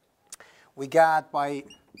 We got by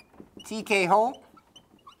T.K. Ho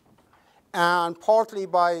and partly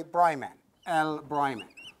by Bryman, L. Bryman.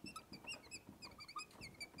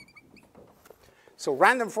 So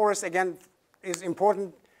random forest, again, is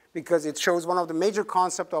important because it shows one of the major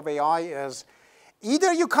concepts of AI is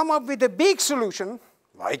either you come up with a big solution,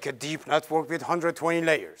 like a deep network with 120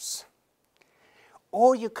 layers,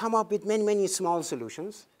 or you come up with many, many small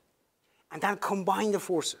solutions, and then combine the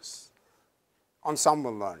forces.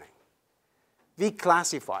 Ensemble learning. Weak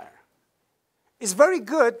classifier. It's very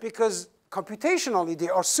good because computationally they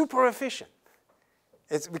are super efficient.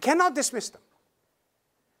 We cannot dismiss them.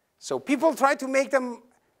 So people try to make them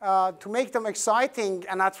exciting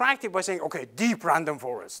and attractive by saying, okay, deep random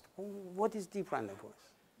forest. What is deep random forest?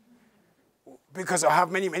 Because I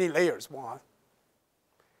have many, many layers. What?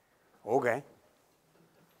 Okay.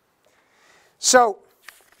 So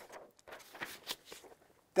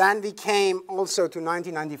Then we came also to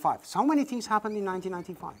 1995. So many things happened in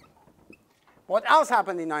 1995. What else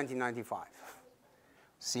happened in 1995?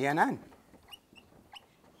 CNN.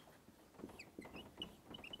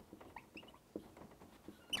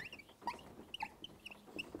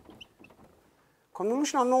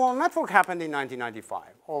 Convolutional neural network happened in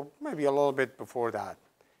 1995, or maybe a little bit before that.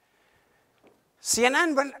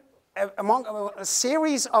 CNN went among a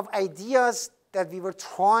series of ideas that we were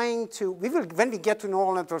trying to, when we get to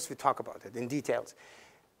neural networks, we talk about it in details,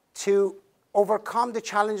 to overcome the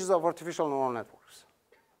challenges of artificial neural networks.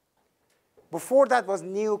 Before that was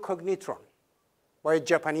neocognitron by a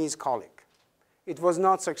Japanese colleague. It was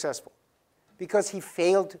not successful because he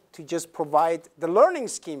failed to just provide the learning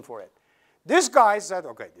scheme for it. This guy said,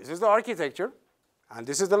 okay, this is the architecture, and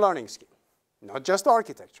this is the learning scheme, not just the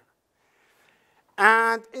architecture.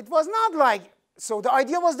 And it was not like, so the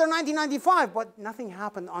idea was there 1995, but nothing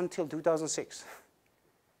happened until 2006.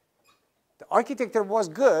 The architecture was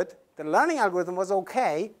good, the learning algorithm was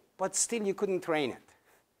okay, but still you couldn't train it.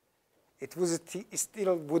 It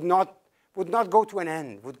still would not go to an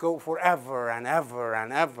end, would go forever and ever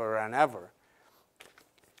and ever and ever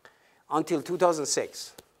until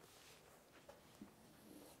 2006.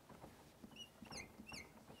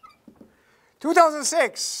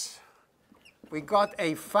 2006, we got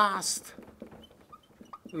a fast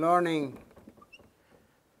learning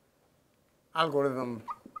algorithm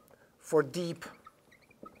for deep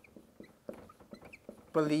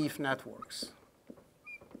belief networks.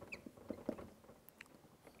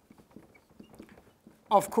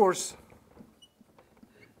 Of course,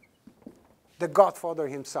 the godfather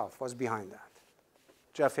himself was behind that,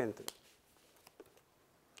 Jeff Hinton.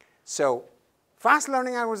 So, fast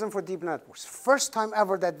learning algorithm for deep networks. First time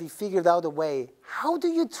ever that we figured out a way, how do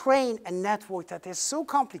you train a network that is so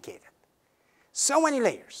complicated? So many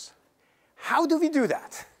layers. How do we do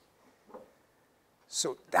that?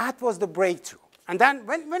 So that was the breakthrough. And then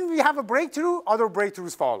when we have a breakthrough, other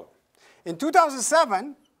breakthroughs follow. In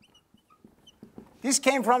 2007, this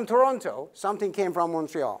came from Toronto, something came from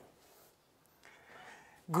Montreal.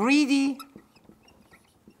 Greedy,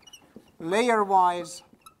 layer-wise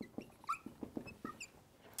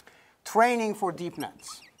training for deep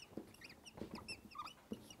nets.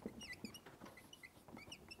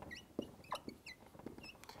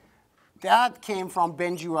 That came from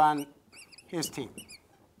Benju and his team.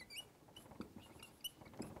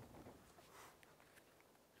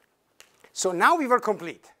 So now we were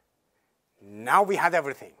complete. Now we had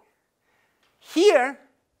everything. Here,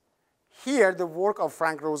 the work of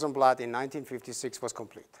Frank Rosenblatt in 1956 was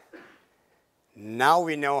complete. Now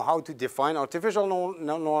we know how to define artificial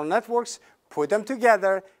neural networks, put them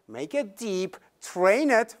together, make it deep, train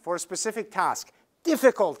it for a specific task,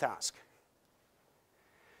 difficult task.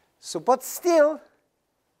 So, but still,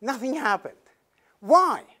 nothing happened.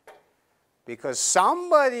 Why? Because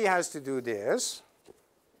somebody has to do this,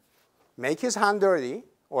 make his hand dirty,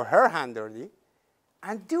 or her hand dirty,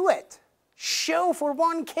 and do it. Show for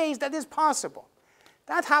one case that is possible.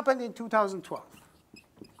 That happened in 2012.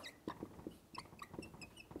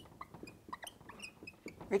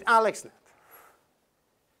 With AlexNet.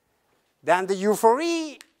 Then the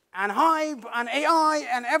euphoria and hype and AI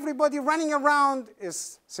and everybody running around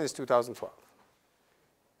is since 2012.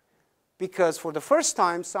 Because for the first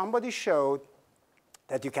time, somebody showed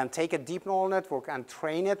that you can take a deep neural network and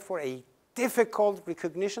train it for a difficult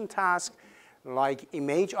recognition task like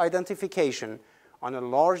image identification on a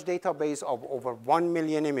large database of over 1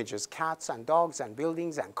 million images, cats and dogs and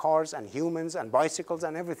buildings and cars and humans and bicycles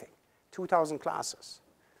and everything, 2,000 classes.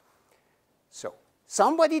 So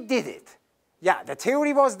somebody did it. Yeah, the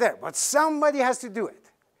theory was there, but somebody has to do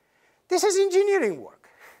it. This is engineering work.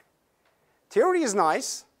 Theory is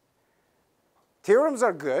nice. Theorems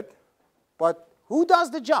are good, but who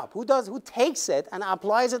does the job? Who takes it and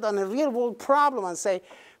applies it on a real-world problem and say,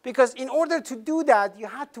 because in order to do that, you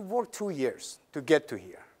had to work 2 years to get to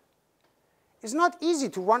here. It's not easy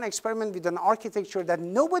to run an experiment with an architecture that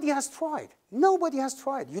nobody has tried. Nobody has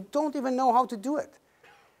tried. You don't even know how to do it.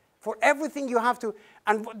 For everything you have to,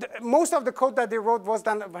 and most of the code that they wrote was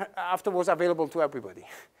then afterwards available to everybody.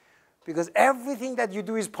 Because everything that you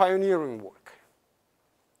do is pioneering work.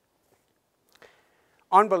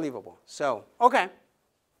 Unbelievable. So, okay.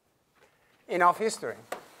 Enough history.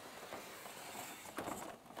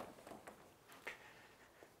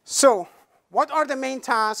 So, what are the main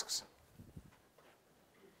tasks?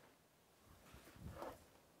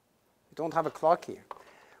 We don't have a clock here.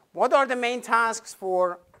 What are the main tasks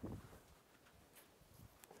for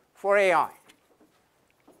AI?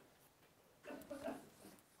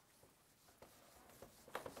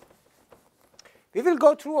 We will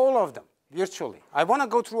go through all of them virtually. I want to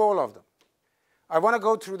go through all of them. I want to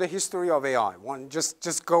go through the history of AI.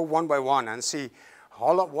 Just go one by one and see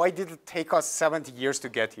why did it take us 70 years to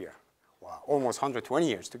get here? Well, almost 120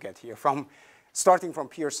 years to get here, starting from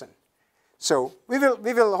Pearson. So we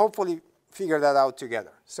will hopefully figure that out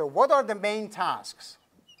together. So what are the main tasks?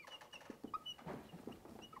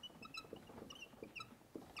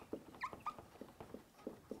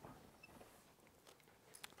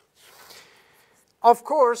 Of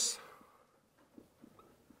course,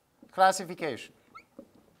 classification.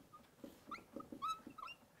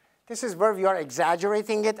 This is where we are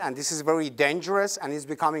exaggerating it, and this is very dangerous, and it's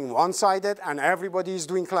becoming one-sided, and everybody is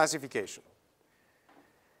doing classification.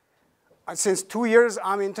 And since 2 years,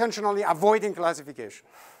 I'm intentionally avoiding classification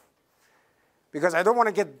because I don't want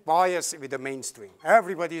to get biased with the mainstream.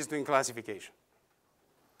 Everybody is doing classification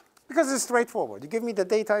because it's straightforward. You give me the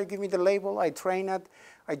data, you give me the label, I train it,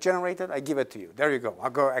 I generate it, I give it to you. There you go.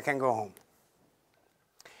 I can go home,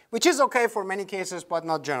 which is OK for many cases, but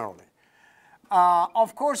not generally.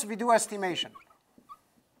 Of course, we do estimation.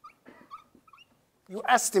 You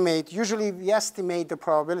estimate, usually we estimate the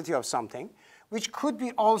probability of something, which could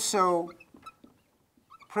be also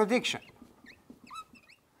prediction.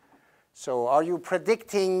 So are you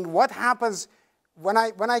predicting what happens when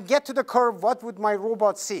I get to the curve, what would my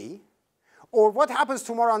robot see? Or what happens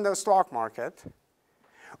tomorrow on the stock market?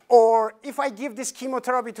 Or if I give this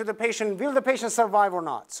chemotherapy to the patient, will the patient survive or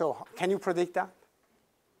not? So can you predict that?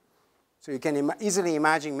 So you can easily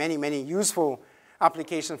imagine many, many useful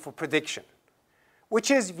applications for prediction,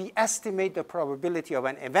 which is we estimate the probability of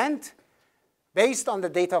an event based on the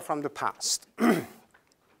data from the past.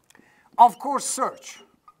 Of course, search.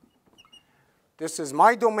 This is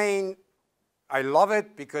my domain. I love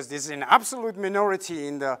it because this is an absolute minority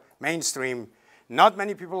in the mainstream. Not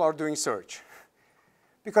many people are doing search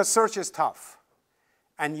because search is tough.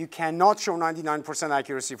 And you cannot show 99%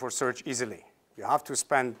 accuracy for search easily. You have to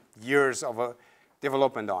spend years of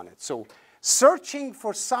development on it. So searching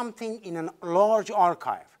for something in a large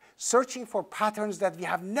archive, searching for patterns that we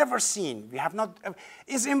have never seen,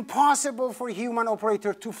 is impossible for a human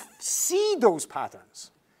operator to see those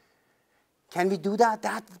patterns. Can we do that?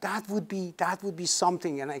 That would be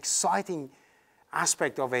something, an exciting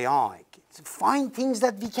aspect of AI. To find things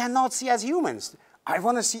that we cannot see as humans. I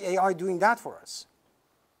want to see AI doing that for us.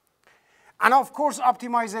 And of course,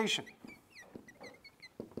 optimization.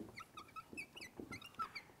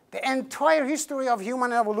 The entire history of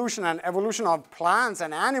human evolution and evolution of plants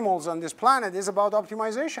and animals on this planet is about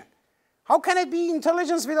optimization. How can it be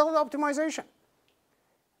intelligence without optimization?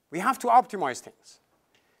 We have to optimize things.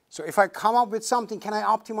 So if I come up with something, can I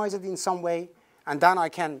optimize it in some way? And then I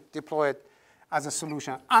can deploy it as a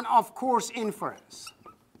solution. And of course, inference.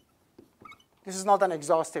 This is not an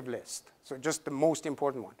exhaustive list, so just the most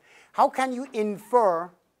important one. How can you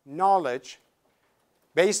infer knowledge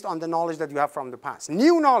based on the knowledge that you have from the past?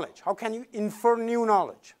 New knowledge. How can you infer new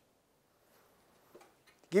knowledge?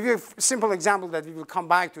 Give you a simple example that we will come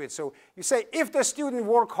back to it. So you say, if the student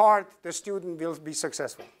works hard, the student will be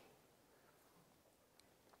successful.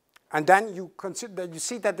 And then you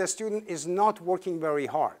see that the student is not working very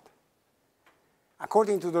hard.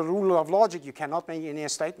 According to the rule of logic, you cannot make any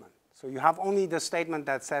statement. So you have only the statement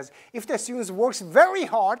that says, if the student works very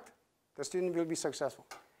hard, the student will be successful.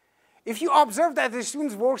 If you observe that the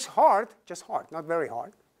student works hard, just hard, not very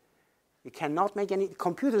hard, you cannot make any,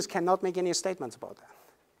 computers cannot make any statements about that.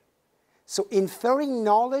 So inferring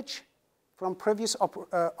knowledge from previous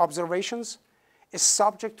observations is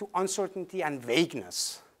subject to uncertainty and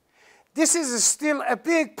vagueness. This is still a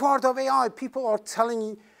big part of AI. People are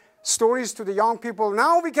telling stories to the young people.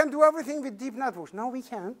 Now we can do everything with deep networks. No, we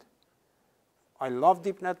can't. I love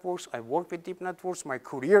deep networks. I work with deep networks. My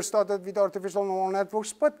career started with artificial neural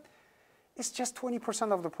networks. But it's just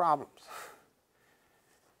 20% of the problems.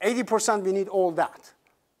 80% we need all that,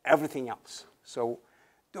 everything else. So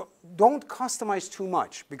don't customize too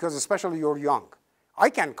much, because especially you're young. I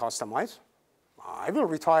can customize. I will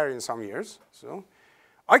retire in some years. So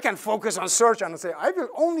I can focus on search and say, I will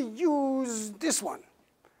only use this one.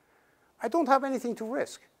 I don't have anything to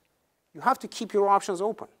risk. You have to keep your options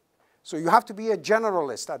open. So you have to be a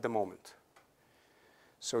generalist at the moment.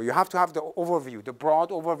 So you have to have the overview, the broad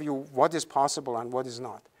overview, what is possible and what is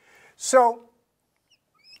not. So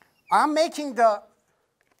I'm making the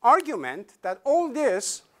argument that all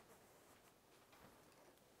this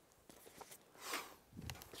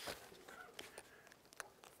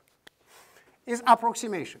is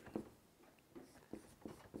approximation.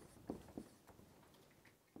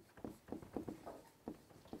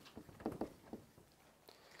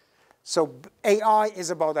 So AI is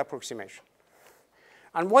about approximation.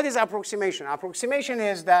 And what is approximation? Approximation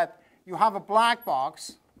is that you have a black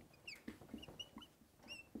box.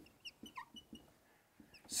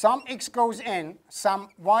 Some x goes in, some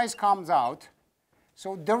y's comes out.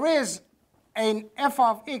 So there is an f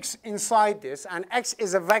of x inside this, and x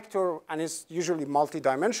is a vector, and it's usually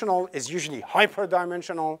multidimensional, it's usually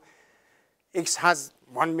hyperdimensional. X has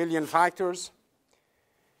 1 million factors.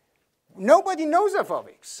 Nobody knows f of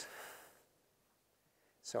x.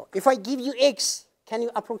 So if I give you x, can you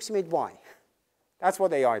approximate y? That's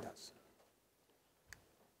what AI does.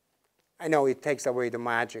 I know it takes away the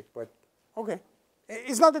magic, but OK.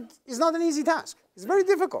 It's not an easy task. It's very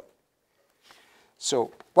difficult.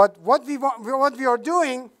 So but what we are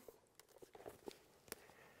doing,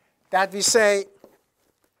 that we say,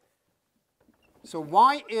 so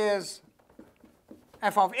y is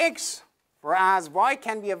f of x, whereas y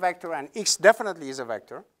can be a vector and x definitely is a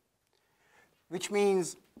vector, which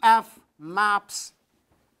means f maps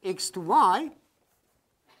x to y,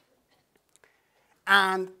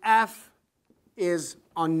 and f is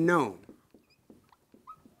unknown.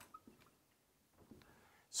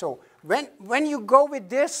 So when you go with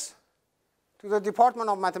this to the Department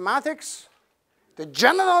of Mathematics, the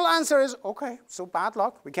general answer is, OK, so bad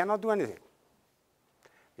luck. We cannot do anything.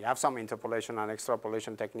 We have some interpolation and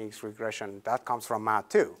extrapolation techniques, regression. That comes from math,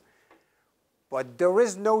 too. But there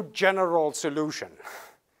is no general solution.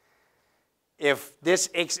 If this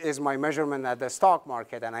x is my measurement at the stock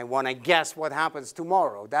market, and I want to guess what happens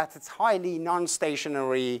tomorrow, that's highly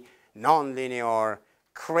non-stationary, non-linear,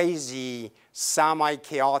 crazy,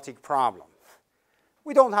 semi-chaotic problem.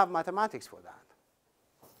 We don't have mathematics for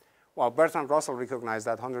that. Well, Bertrand Russell recognized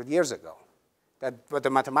that 100 years ago. But the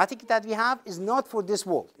mathematics that we have is not for this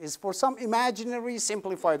world. It's for some imaginary,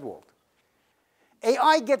 simplified world.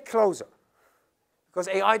 AI get closer, because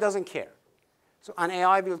AI doesn't care. So an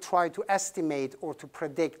AI will try to estimate or to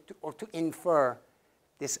predict or to infer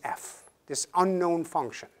this f, this unknown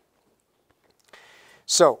function.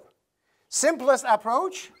 So simplest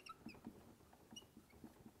approach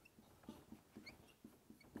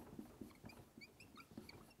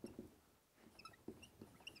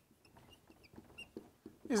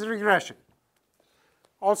is regression.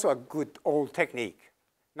 Also a good old technique,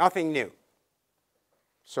 nothing new.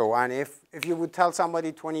 So, and if you would tell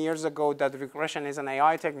somebody 20 years ago that regression is an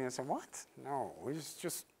AI technique, they say, what? No,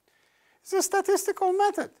 it's a statistical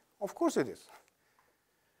method. Of course it is.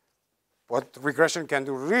 But regression can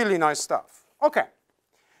do really nice stuff. OK.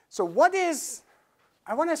 So what is,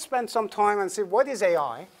 I want to spend some time and see what is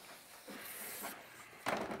AI,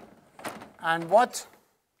 and what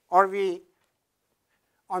are we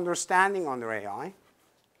understanding under AI.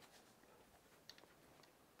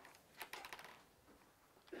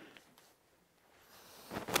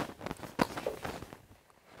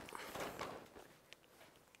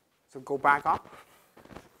 So go back up.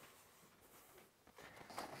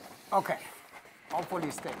 OK. Hopefully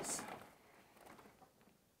it stays.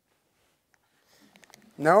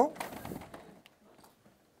 No?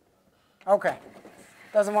 OK.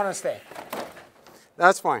 Doesn't want to stay.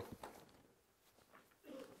 That's fine.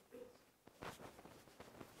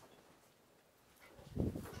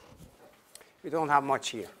 We don't have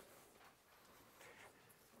much here.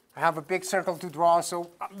 I have a big circle to draw,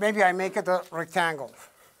 so maybe I make it a rectangle.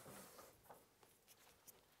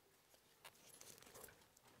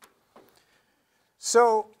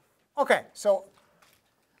 So, OK, so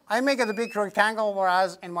I make it a big rectangle,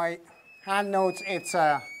 whereas in my hand notes it's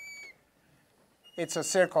a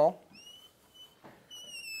circle.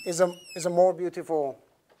 Is a more beautiful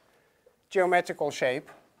geometrical shape.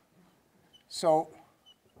 So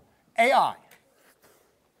AI,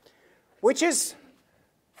 which is,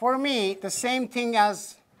 for me, the same thing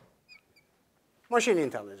as machine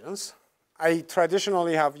intelligence. I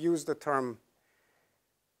traditionally have used the term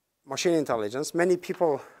machine intelligence. Many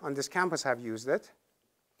people on this campus have used it.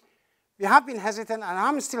 We have been hesitant, and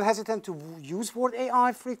I'm still hesitant to use word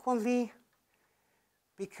AI frequently,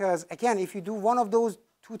 because, again, if you do one of those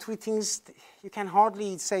 2-3 things, you can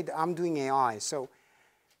hardly say that I'm doing AI. So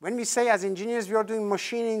when we say as engineers we are doing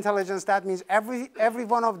machine intelligence, that means every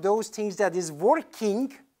one of those things that is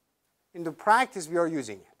working in the practice, we are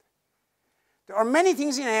using it. There are many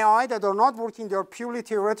things in AI that are not working. They are purely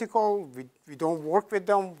theoretical. We don't work with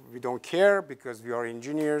them. We don't care because we are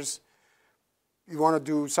engineers. We want to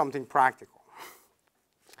do something practical.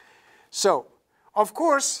 So, of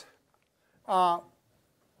course,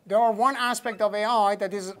 there are one aspect of AI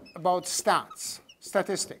that is about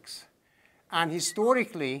statistics. And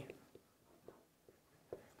historically,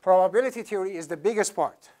 probability theory is the biggest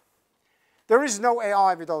part. There is no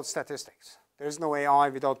AI without statistics. There is no AI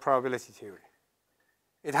without probability theory.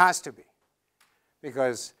 It has to be.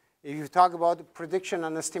 Because if you talk about prediction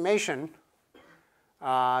and estimation,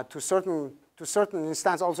 to certain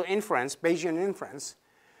instance also inference, Bayesian inference,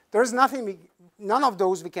 there's none of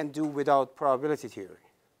those we can do without probability theory.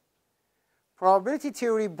 Probability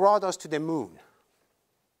theory brought us to the moon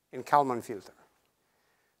in Kalman filter.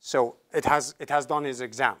 So it has done its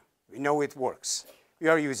exam. We know it works. We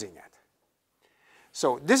are using it.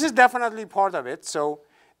 So this is definitely part of it. So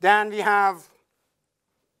then we have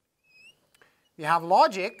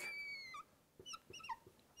logic.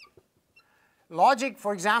 Logic,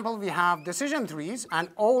 for example, we have decision trees and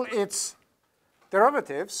all its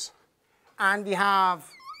derivatives, and we have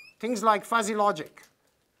things like fuzzy logic.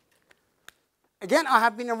 Again, I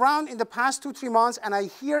have been around in the past 2-3 months, and I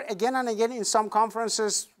hear again and again in some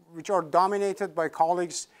conferences which are dominated by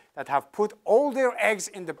colleagues that have put all their eggs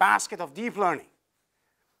in the basket of deep learning.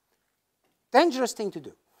 Dangerous thing to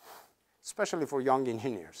do, especially for young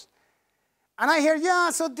engineers. And I hear, yeah,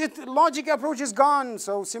 so the logic approach is gone,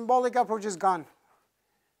 so symbolic approach is gone.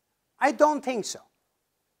 I don't think so.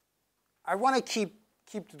 I want to keep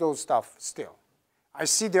to those stuff still. I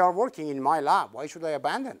see they are working in my lab. Why should I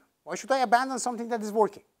abandon them? Why should I abandon something that is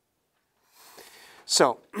working?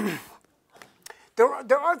 So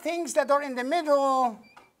there are things that are in the middle,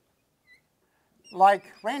 like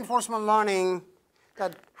reinforcement learning,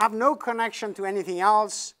 that have no connection to anything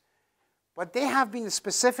else, but they have been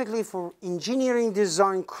specifically for engineering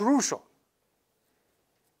design crucial.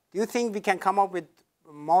 Do you think we can come up with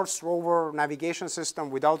a Mars rover navigation system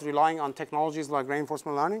without relying on technologies like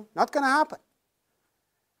reinforcement learning? Not going to happen.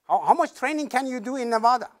 How much training can you do in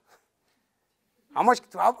Nevada?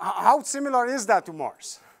 How similar is that to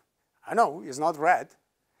Mars? I know, it's not red.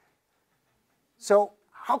 So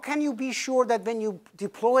how can you be sure that when you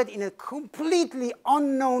deploy it in a completely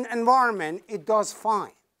unknown environment, it does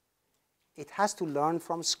fine? It has to learn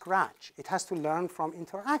from scratch. It has to learn from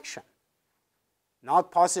interaction.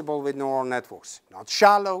 Not possible with neural networks. Not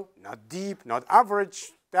shallow, not deep, not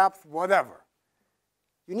average depth, whatever.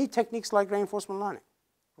 You need techniques like reinforcement learning.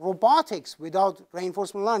 Robotics without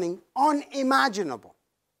reinforcement learning, unimaginable.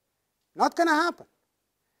 Not going to happen,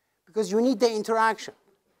 because you need the interaction.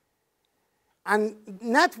 And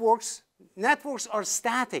networks are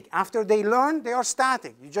static. After they learn, they are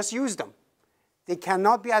static. You just use them. They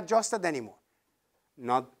cannot be adjusted anymore.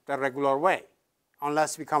 Not the regular way,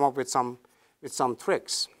 unless we come up with some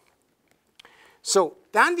tricks. So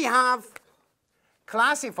then we have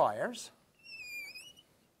classifiers.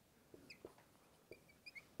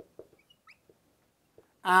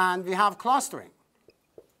 And we have clustering.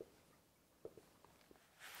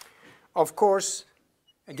 Of course,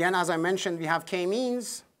 again, as I mentioned, we have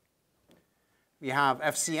k-means. We have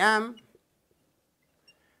FCM.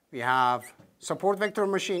 We have support vector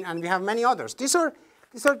machine, and we have many others. These are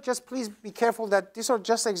just, please be careful that these are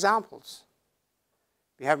just examples.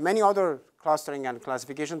 We have many other clustering and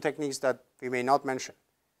classification techniques that we may not mention.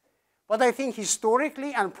 But I think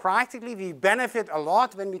historically and practically, we benefit a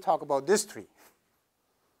lot when we talk about this tree.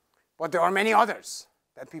 But there are many others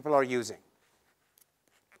that people are using.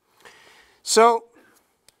 So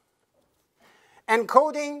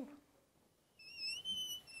encoding,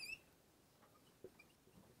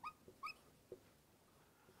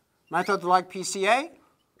 method like PCA,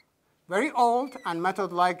 very old, and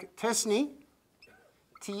method like TSNE,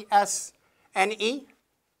 T-S-N-E,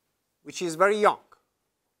 which is very young.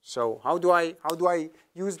 So how do I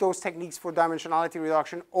use those techniques for dimensionality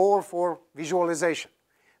reduction or for visualization?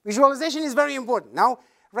 Visualization is very important. Now,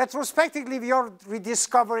 retrospectively, we are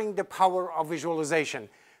rediscovering the power of visualization,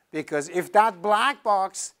 because if that black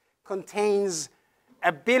box contains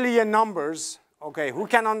 1 billion numbers, okay, who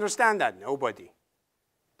can understand that? Nobody.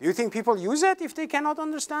 Do you think people use it if they cannot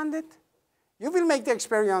understand it? You will make the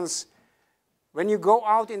experience when you go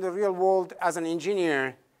out in the real world as an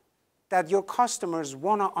engineer that your customers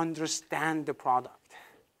want to understand the product.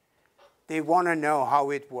 They want to know how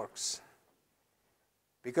it works.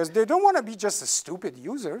 Because they don't want to be just stupid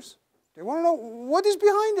users. They want to know what is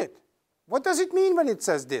behind it. What does it mean when it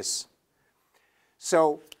says this?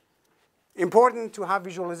 So important to have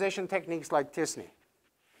visualization techniques like TSNE.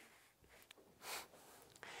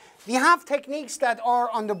 We have techniques that are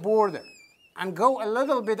on the border and go a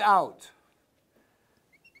little bit out.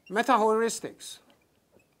 Meta-heuristics.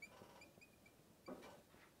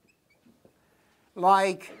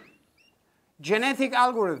 Like genetic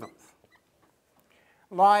algorithms.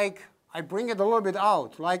 Like, I bring it a little bit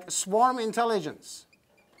out, like swarm intelligence,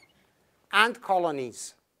 ant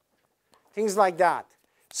colonies, things like that.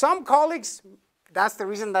 Some colleagues, that's the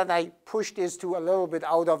reason that I push this to a little bit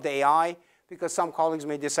out of the AI, because some colleagues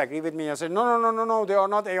may disagree with me and say, no, no, no, no, no, they are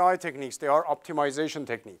not AI techniques. They are optimization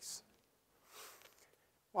techniques.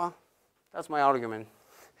 Well, that's my argument.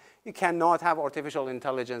 You cannot have artificial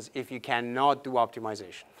intelligence if you cannot do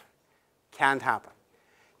optimization. Can't happen.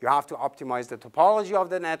 You have to optimize the topology of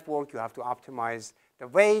the network. You have to optimize the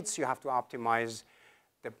weights. You have to optimize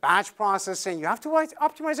the batch processing. You have to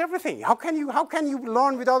optimize everything. How can you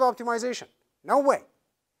learn without optimization? No way.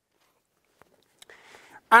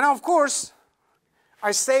 And of course,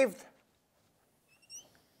 I saved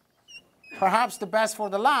perhaps the best for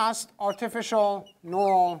the last, artificial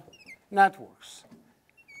neural networks.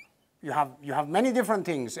 You have many different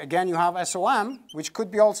things. Again, you have SOM, which could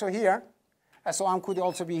be also here. SOM could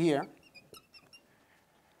also be here.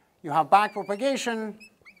 You have backpropagation,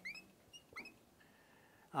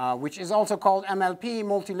 which is also called MLP,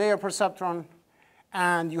 multi-layer perceptron,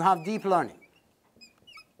 and you have deep learning.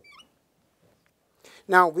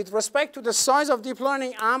 Now, with respect to the size of deep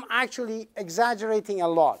learning, I'm actually exaggerating a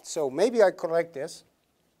lot. So maybe I correct this.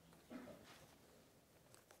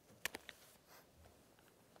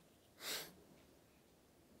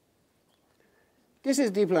 This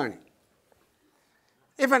is deep learning.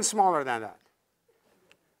 Even smaller than that.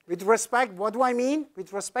 With respect, what do I mean?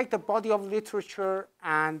 With respect to the body of literature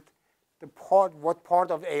and the what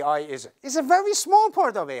part of AI is it? It's a very small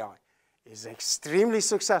part of AI. It's extremely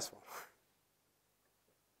successful.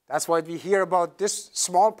 That's why we hear about this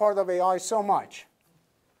small part of AI so much.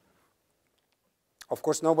 Of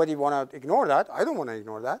course, nobody want to ignore that. I don't want to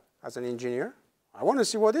ignore that as an engineer. I want to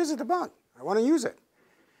see what is it about. I want to use it.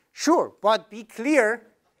 Sure, but be clear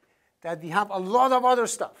that we have a lot of other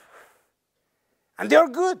stuff. And they're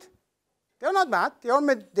good. They're not bad.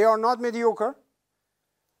 They are not mediocre.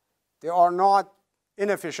 They are not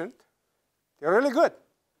inefficient. They're really good.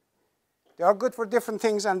 They are good for different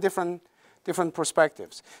things and different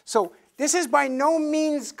perspectives. So this is by no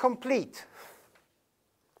means complete.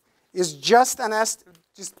 It's just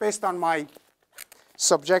just based on my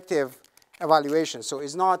subjective evaluation. So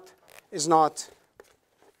it's not.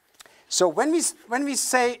 So when we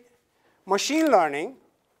say machine learning,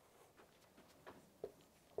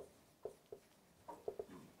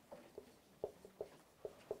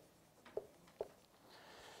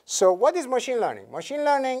 so what is machine learning? Machine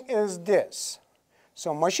learning is this.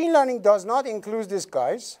 So machine learning does not include these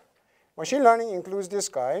guys. Machine learning includes these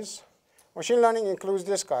guys. Machine learning includes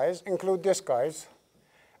these guys, include these guys,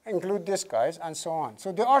 include these guys, and so on.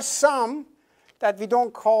 So there are some that we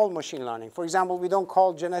don't call machine learning. For example, we don't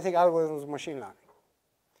call genetic algorithms machine learning.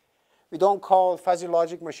 We don't call fuzzy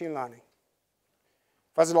logic machine learning.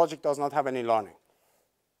 Fuzzy logic does not have any learning.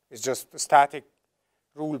 It's just static,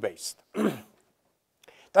 rule-based.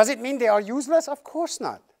 Does it mean they are useless? Of course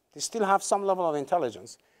not. They still have some level of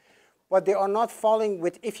intelligence. But they are not falling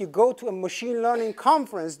with, if you go to a machine learning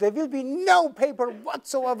conference, there will be no paper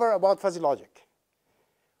whatsoever about fuzzy logic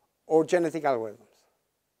or genetic algorithms.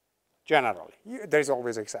 Generally, there's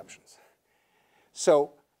always exceptions.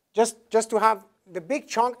 So just to have the big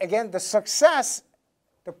chunk, again, the success,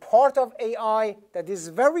 the part of AI that is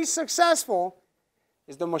very successful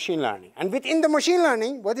is the machine learning. And within the machine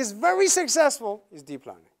learning, what is very successful is deep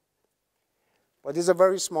learning. But it's a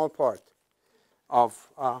very small part of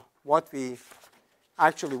what we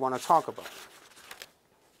actually want to talk about.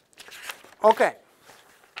 OK.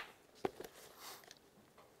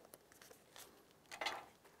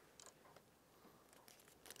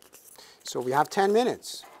 So we have 10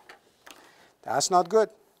 minutes. That's not good.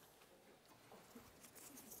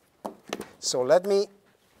 So let me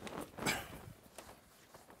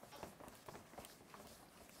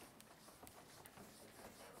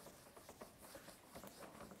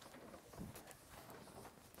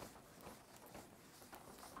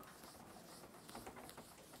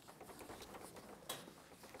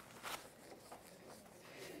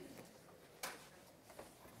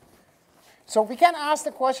So we can ask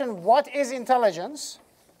the question, what is intelligence?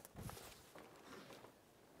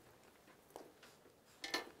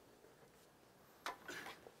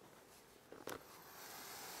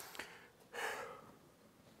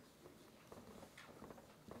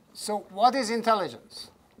 So what is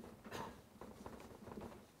intelligence?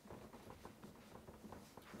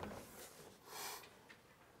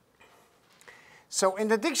 So in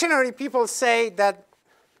the dictionary, people say that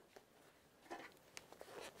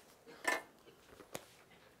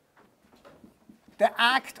the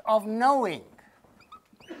act of knowing,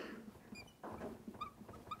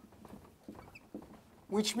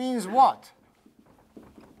 which means what?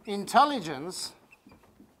 Intelligence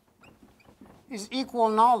is equal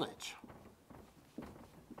knowledge.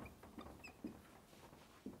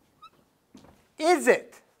 Is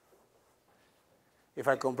it? if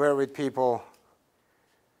I compare with people,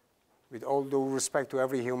 with all due respect to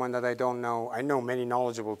every human that I don't know, I know many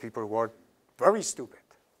knowledgeable people who are very stupid.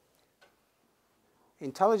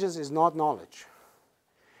 Intelligence is not knowledge.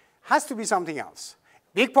 Has to be something else.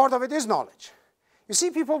 Big part of it is knowledge. You see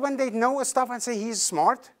people when they know stuff and say he's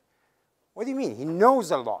smart, what do you mean? He knows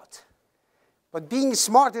a lot. But being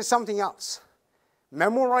smart is something else.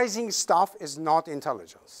 Memorizing stuff is not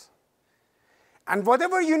intelligence. And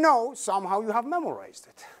whatever you know, somehow you have memorized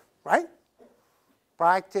it, right?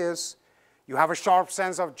 Practice, you have a sharp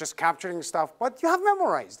sense of just capturing stuff, but you have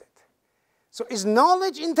memorized it. So is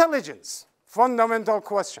knowledge intelligence? Fundamental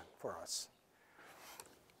question for us.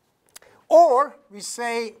 Or we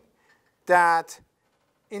say that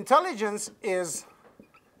intelligence is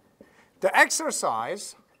the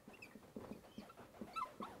exercise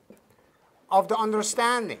of the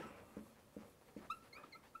understanding.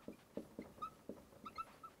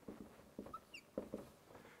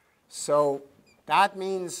 So that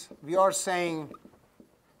means we are saying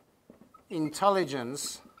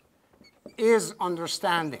intelligence is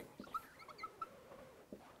understanding.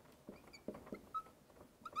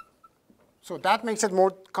 So that makes it more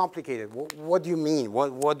complicated. What do you mean?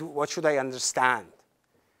 What should I understand?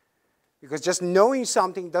 Because just knowing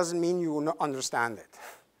something doesn't mean you understand it.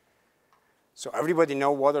 So everybody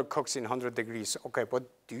knows water cooks in 100 degrees. OK, but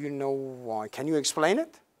do you know why? Can you explain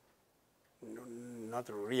it? No, not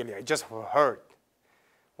really. I just heard.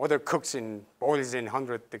 Water boils in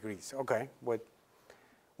 100 degrees. OK, but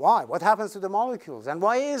why? What happens to the molecules? And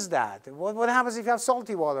why is that? What happens if you have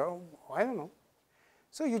salty water? Oh, I don't know.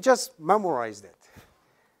 So you just memorized it.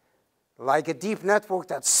 Like a deep network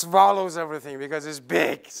that swallows everything because it's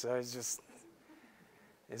big. So it's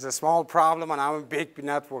a small problem, and I'm a big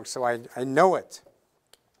network, so I know it.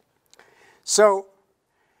 So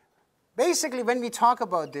basically, when we talk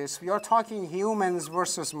about this, we are talking humans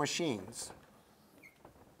versus machines.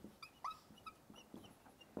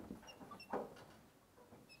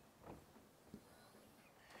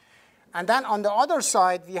 And then on the other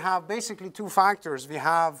side, we have basically two factors. We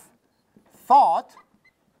have thought,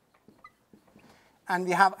 and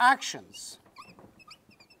we have actions.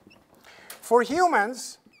 For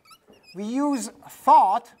humans, we use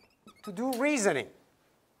thought to do reasoning.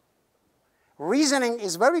 Reasoning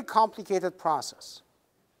is a very complicated process.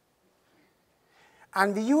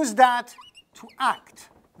 And we use that to act.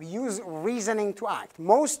 We use reasoning to act.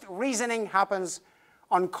 Most reasoning happens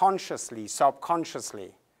unconsciously,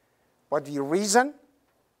 subconsciously. But we reason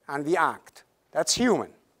and we act. That's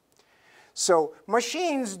human. So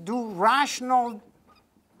machines do rational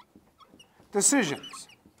decisions.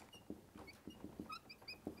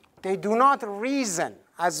 They do not reason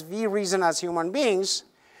as we reason as human beings,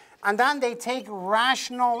 and then they take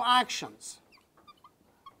rational actions.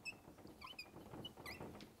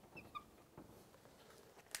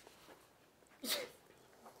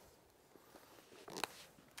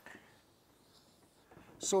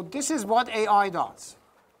 So this is what AI does.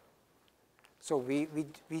 So we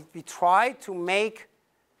try to make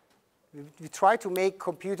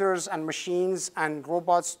computers and machines and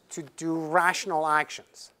robots to do rational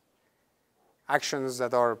actions. Actions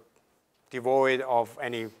that are devoid of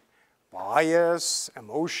any bias,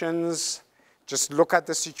 emotions. Just look at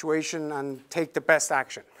the situation and take the best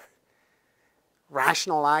action.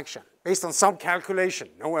 Rational action, based on some calculation.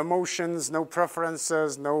 No emotions, no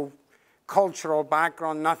preferences, no cultural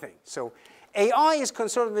background, nothing. So AI is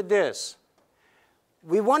concerned with this.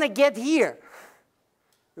 We want to get here.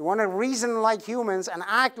 We want to reason like humans and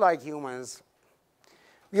act like humans.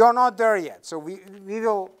 We are not there yet. So we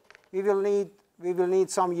will need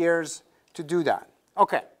some years to do that.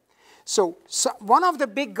 OK. So one of the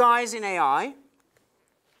big guys in AI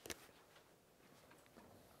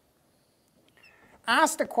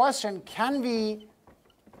asked the question, can we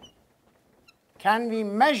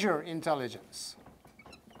measure intelligence?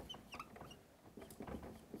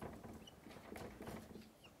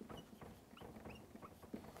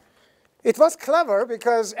 It was clever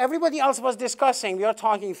because everybody else was discussing, we are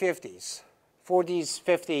talking 50s, 40s,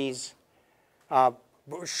 50s,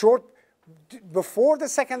 before the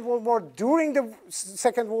Second World War, during the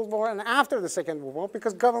Second World War, and after the Second World War,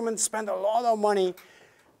 because governments spend a lot of money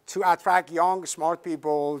to attract young, smart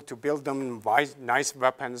people, to build them nice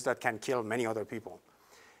weapons that can kill many other people.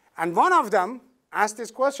 And one of them asked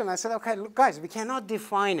this question. I said, OK, look, guys, we cannot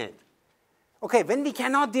define it. OK, when we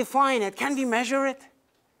cannot define it, can we measure it?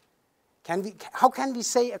 How can we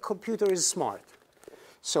say a computer is smart?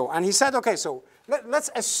 So, and he said, OK, so let's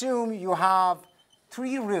assume you have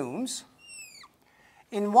 3 rooms.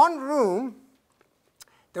 In one room,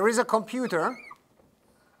 there is a computer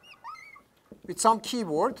with some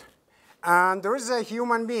keyboard, and there is a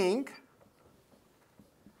human being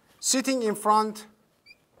sitting in front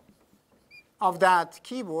of that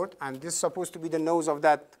keyboard, and this is supposed to be the nose of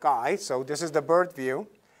that guy, so this is the bird view.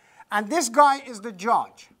 And this guy is the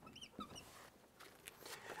judge.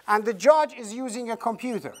 And the judge is using a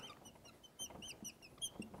computer.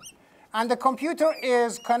 And the computer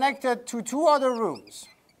is connected to two other rooms.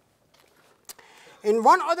 In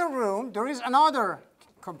one other room, there is another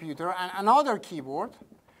computer and another keyboard,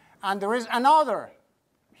 and there is another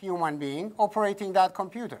human being operating that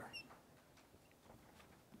computer.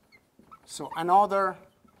 So another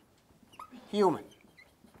human.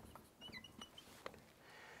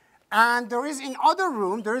 And there is in other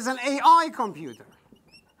room, there is an AI computer.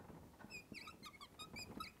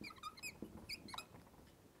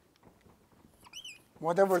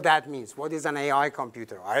 Whatever that means. What is an AI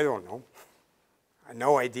computer? I don't know. I have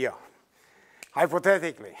no idea.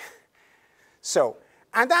 Hypothetically. So,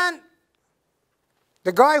 and then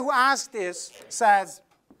the guy who asked this says,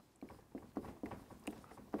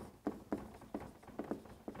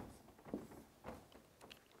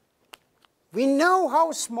 we know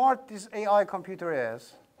how smart this AI computer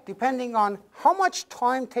is, depending on how much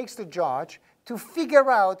time takes the judge to figure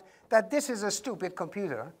out that this is a stupid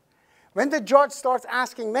computer. When the judge starts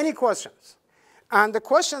asking many questions, and the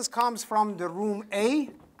questions comes from the room A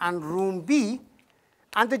and room B,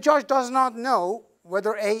 and the judge does not know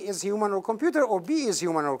whether A is human or computer or B is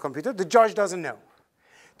human or computer, the judge doesn't know.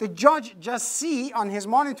 The judge just sees on his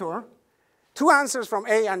monitor two answers from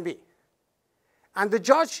A and B. And the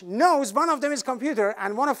judge knows one of them is computer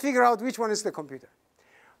and want to figure out which one is the computer.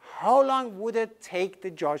 How long would it take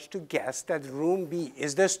the judge to guess that room B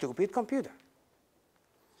is the stupid computer?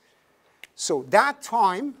 So that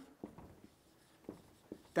time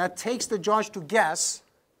that takes the judge to guess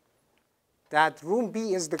that room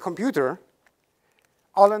B is the computer,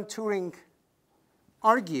 Alan Turing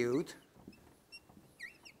argued,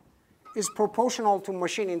 is proportional to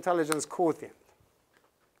machine intelligence quotient,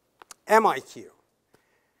 MIQ.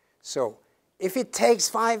 So if it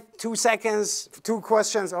takes 2 seconds, 2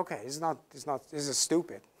 questions, okay, this is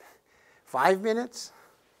stupid. 5 minutes?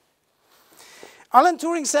 Alan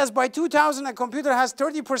Turing says by 2000, a computer has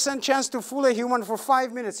 30% chance to fool a human for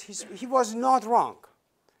 5 minutes. He was not wrong.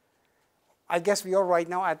 I guess we are right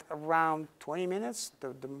now at around 20 minutes,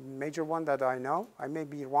 the major one that I know. I may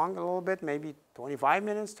be wrong a little bit, maybe 25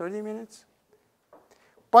 minutes, 30 minutes.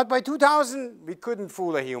 But by 2000, we couldn't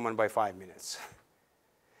fool a human by 5 minutes.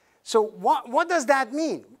 So what does that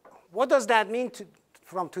mean? What does that mean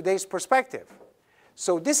from today's perspective?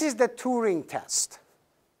 So this is the Turing test.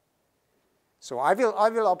 So I will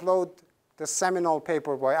upload the seminal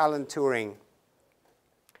paper by Alan Turing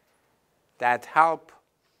that helped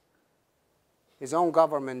his own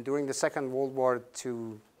government during the Second World War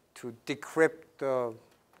to decrypt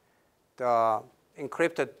the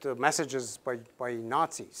encrypted messages by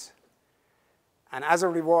Nazis. And as a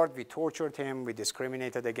reward, we tortured him, we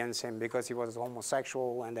discriminated against him because he was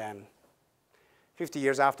homosexual, and then 50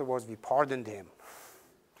 years afterwards, we pardoned him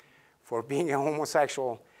for being a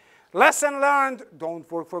homosexual. Lesson learned,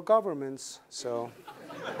 don't work for governments. So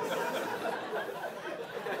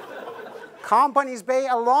companies pay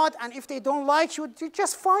a lot, and if they don't like you, they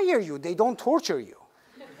just fire you. They don't torture you.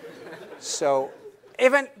 So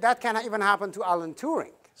even that can even happen to Alan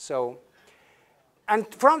Turing. So, and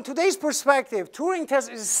from today's perspective, Turing test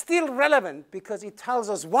is still relevant because it tells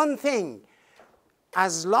us one thing.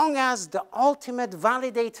 As long as the ultimate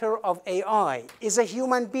validator of AI is a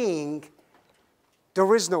human being,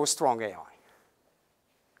 there is no strong AI.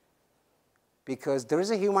 Because there is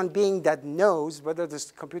a human being that knows whether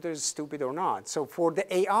this computer is stupid or not. So for the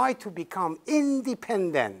AI to become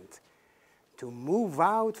independent, to move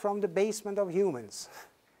out from the basement of humans,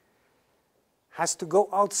 has to go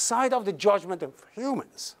outside of the judgment of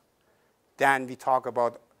humans. Then we talk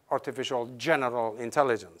about artificial general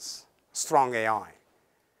intelligence, strong AI.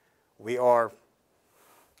 We are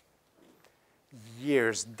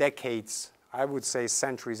years, decades, I would say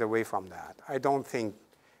centuries away from that. I don't think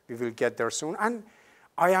we will get there soon. And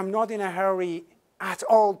I am not in a hurry at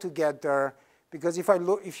all to get there, because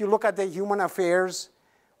if you look at the human affairs,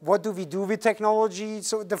 what do we do with technology?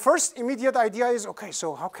 So the first immediate idea is, okay,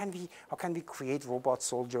 so how can we create robot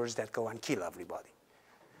soldiers that go and kill everybody?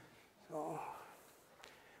 So,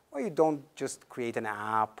 well, you don't just create an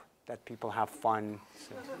app that people have fun.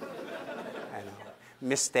 So, I know,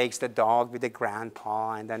 mistakes the dog with the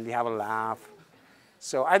grandpa, and then we have a laugh.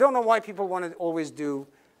 So I don't know why people want to always do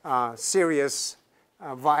serious,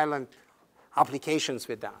 violent applications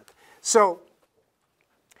with that. So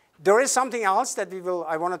There is something else that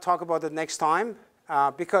I want to talk about it next time,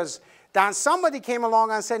 because then somebody came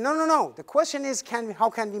along and said, no, no, no. The question is, how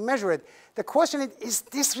can we measure it? The question is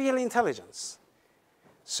this real intelligence?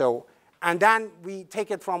 So, and then we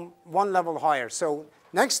take it from one level higher. So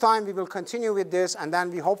next time we will continue with this, and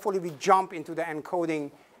then hopefully we jump into the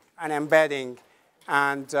encoding and embedding.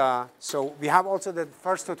 And so we have also the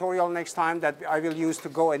first tutorial next time that I will use to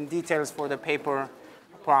go in details for the paper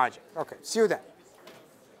project. OK, see you then.